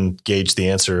also can gauge the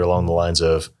answer along the lines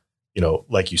of,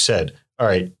 like you said, all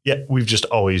right, yeah, we've just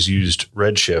always used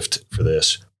Redshift for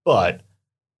this, but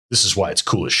this is why it's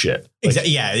cool as shit.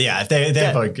 Exactly. Yeah.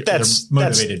 That's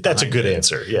motivated. That's a good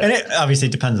answer. Yeah. And it obviously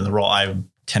depends on the role. I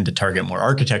tend to target more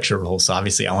architecture roles. So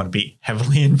obviously I want to be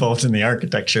heavily involved in the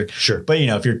architecture. Sure. But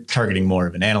if you're targeting more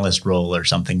of an analyst role or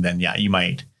something, then you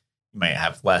might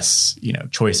have less,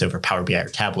 choice over Power BI or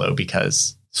Tableau,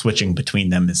 because switching between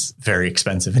them is very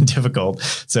expensive and difficult.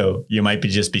 So you might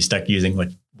just be stuck using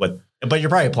but you're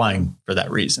probably applying for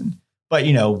that reason. But,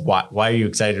 why are you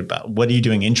excited about? What are you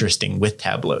doing interesting with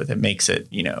Tableau that makes it,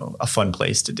 a fun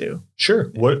place to do? Sure.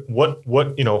 What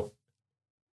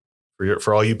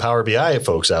for all you Power BI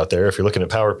folks out there, if you're looking at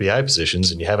Power BI positions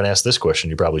and you haven't asked this question,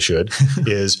 you probably should,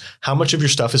 is how much of your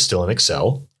stuff is still in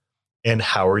Excel, and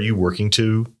how are you working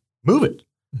to move it?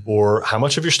 Or how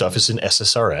much of your stuff is in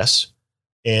SSRS,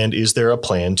 and is there a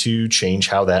plan to change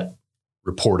how that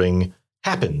reporting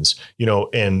happens,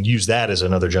 and use that as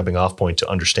another jumping off point to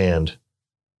understand,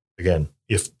 again,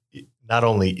 if not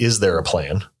only is there a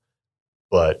plan,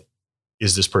 but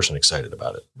is this person excited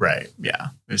about it? Right. Yeah.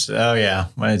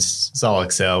 When it's all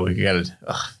Excel, we got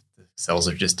to, Excels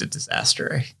are just a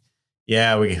disaster.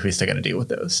 Yeah. We still got to deal with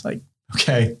those. Like,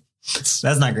 okay, that's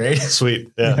not great.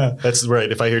 Sweet. Yeah, that's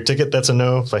right. If I hear ticket, that's a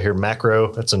no. If I hear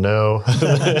macro, that's a no.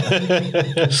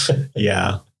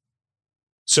 Yeah.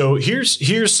 So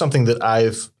here's something that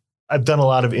I've done a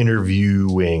lot of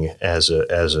interviewing as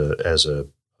a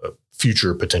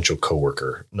future potential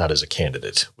coworker, not as a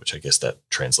candidate, which I guess that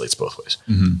translates both ways.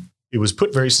 Mm-hmm. It was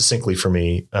put very succinctly for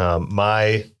me.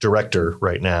 My director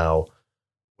right now,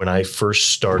 when I first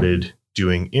started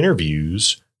doing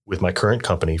interviews with my current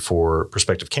company for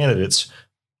prospective candidates,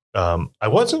 I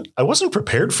wasn't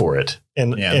prepared for it.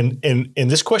 And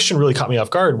this question really caught me off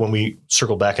guard when we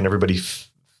circled back and everybody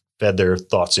fed their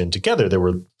thoughts in together. There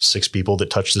were 6 people that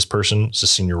touched this person. It's a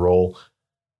senior role.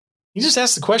 You just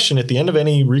ask the question at the end of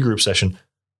any regroup session,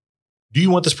 do you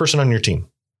want this person on your team?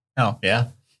 Oh, yeah.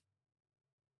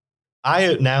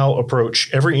 I now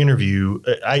approach every interview.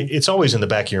 It's always in the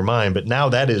back of your mind, but now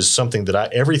that is something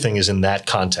that everything is in that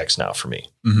context now for me.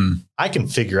 Mm-hmm. I can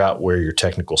figure out where your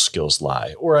technical skills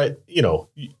lie, or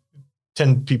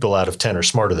 10 people out of 10 are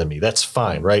smarter than me. That's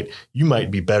fine, right? You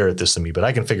might be better at this than me, but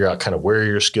I can figure out kind of where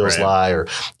your skills lie, or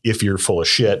if you're full of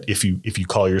shit, if you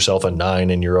call yourself a 9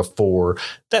 and you're a 4,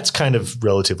 that's kind of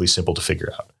relatively simple to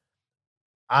figure out.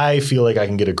 I feel like I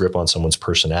can get a grip on someone's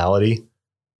personality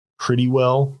pretty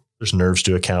well. There's nerves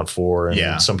to account for,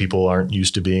 and some people aren't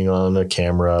used to being on a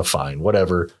camera, fine,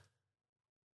 whatever.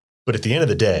 But at the end of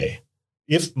the day,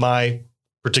 if my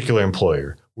particular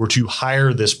employer were to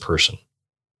hire this person,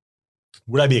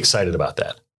 would I be excited about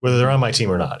that, whether they're on my team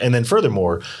or not? And then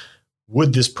furthermore,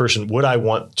 would I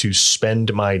want to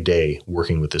spend my day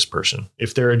working with this person?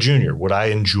 If they're a junior, would I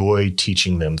enjoy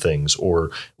teaching them things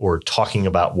or talking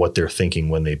about what they're thinking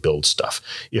when they build stuff?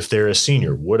 If they're a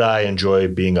senior, would I enjoy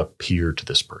being a peer to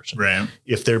this person? Right.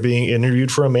 If they're being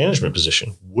interviewed for a management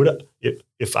position,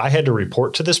 if I had to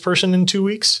report to this person in 2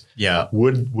 weeks, yeah,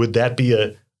 would that be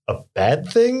a bad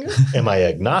thing? Am I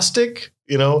agnostic?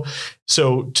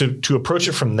 So to approach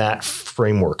it from that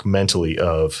framework mentally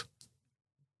of,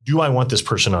 do I want this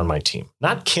person on my team?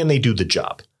 Not can they do the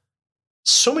job?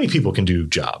 So many people can do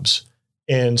jobs,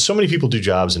 and so many people do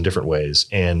jobs in different ways.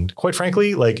 And quite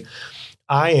frankly, like,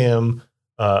 I am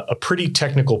a pretty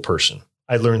technical person.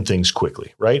 I learn things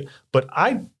quickly, right? But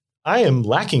I am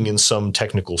lacking in some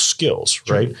technical skills,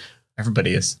 Sure. right?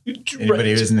 Everybody is.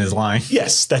 Anybody who isn't is lying.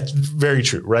 Yes, that's very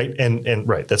true, right? And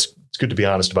right, it's good to be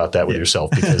honest about that with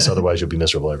yourself, because otherwise you'll be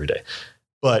miserable every day.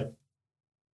 But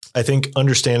I think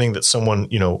understanding that someone,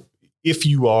 if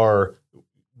you are,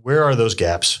 where are those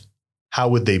gaps? How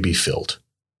would they be filled?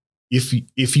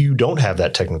 If you don't have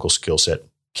that technical skill set,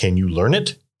 can you learn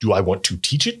it? Do I want to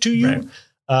teach it to you? Right.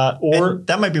 Or and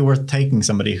that might be worth taking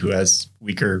somebody who has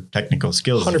weaker technical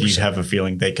skills. 100%. If you have a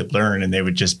feeling they could learn and they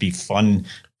would just be fun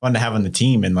to have on the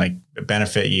team and like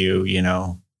benefit you,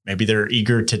 maybe they're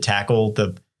eager to tackle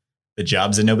the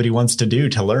jobs that nobody wants to do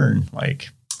to learn. Like,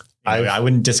 I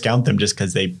wouldn't discount them just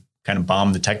because they kind of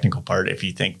bomb the technical part if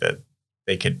you think that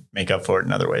they could make up for it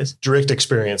in other ways. Direct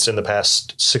experience in the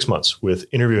past 6 months with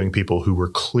interviewing people who were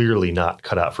clearly not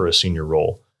cut out for a senior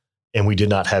role, and we did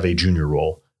not have a junior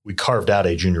role. We carved out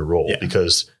a junior role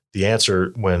because the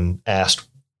answer when asked,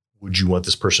 would you want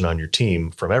this person on your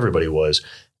team, from everybody was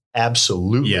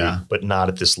absolutely, but not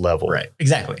at this level. Right.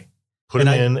 Exactly. Put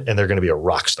them in and they're going to be a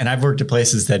rock star. And I've worked at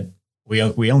places that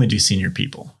we only do senior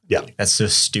people. Yeah. Like, that's so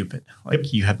stupid.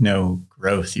 Like, you have no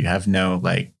growth. You have no,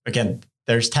 again,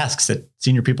 there's tasks that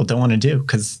senior people don't want to do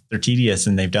because they're tedious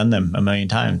and they've done them a million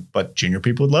times, but junior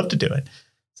people would love to do it.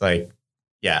 It's like,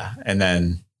 yeah. And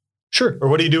then. Sure. Or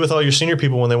what do you do with all your senior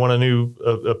people when they want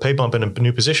a pay bump in a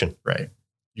new position? Right.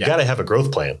 You got to have a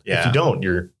growth plan. Yeah. If you don't,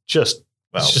 you're just,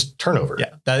 it's just turnover.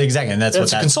 Yeah, exactly. And that's what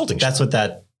consulting. That's what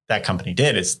that company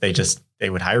did, is they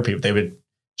would hire people. They would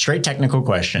straight technical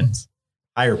questions,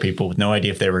 hire people with no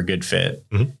idea if they were a good fit.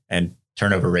 Mm-hmm. And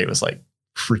turnover rate was like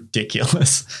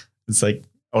ridiculous. It's like,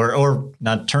 or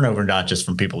not turnover, not just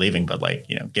from people leaving, but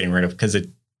getting rid of, because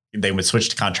they would switch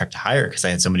to contract to hire because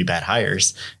they had so many bad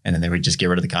hires, and then they would just get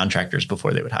rid of the contractors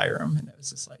before they would hire them. And it was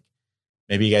just like,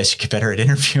 maybe you guys should get better at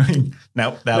interviewing.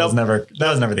 Nope, that was never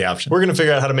the option. We're going to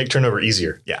figure out how to make turnover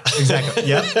easier. Yeah, exactly.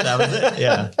 Yep, that was it.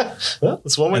 Yeah. Well,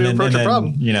 that's one way to approach a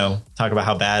problem. Talk about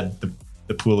how bad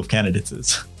the pool of candidates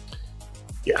is.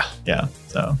 Yeah. Yeah.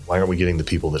 So why aren't we getting the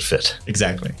people that fit?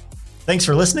 Exactly. Thanks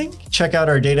for listening. Check out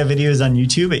our data videos on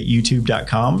YouTube at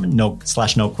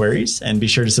youtube.com/no queries, and be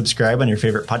sure to subscribe on your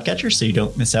favorite podcatcher so you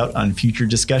don't miss out on future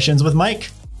discussions with Mike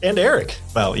and Eric.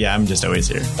 Well, yeah, I'm just always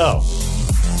here. Oh.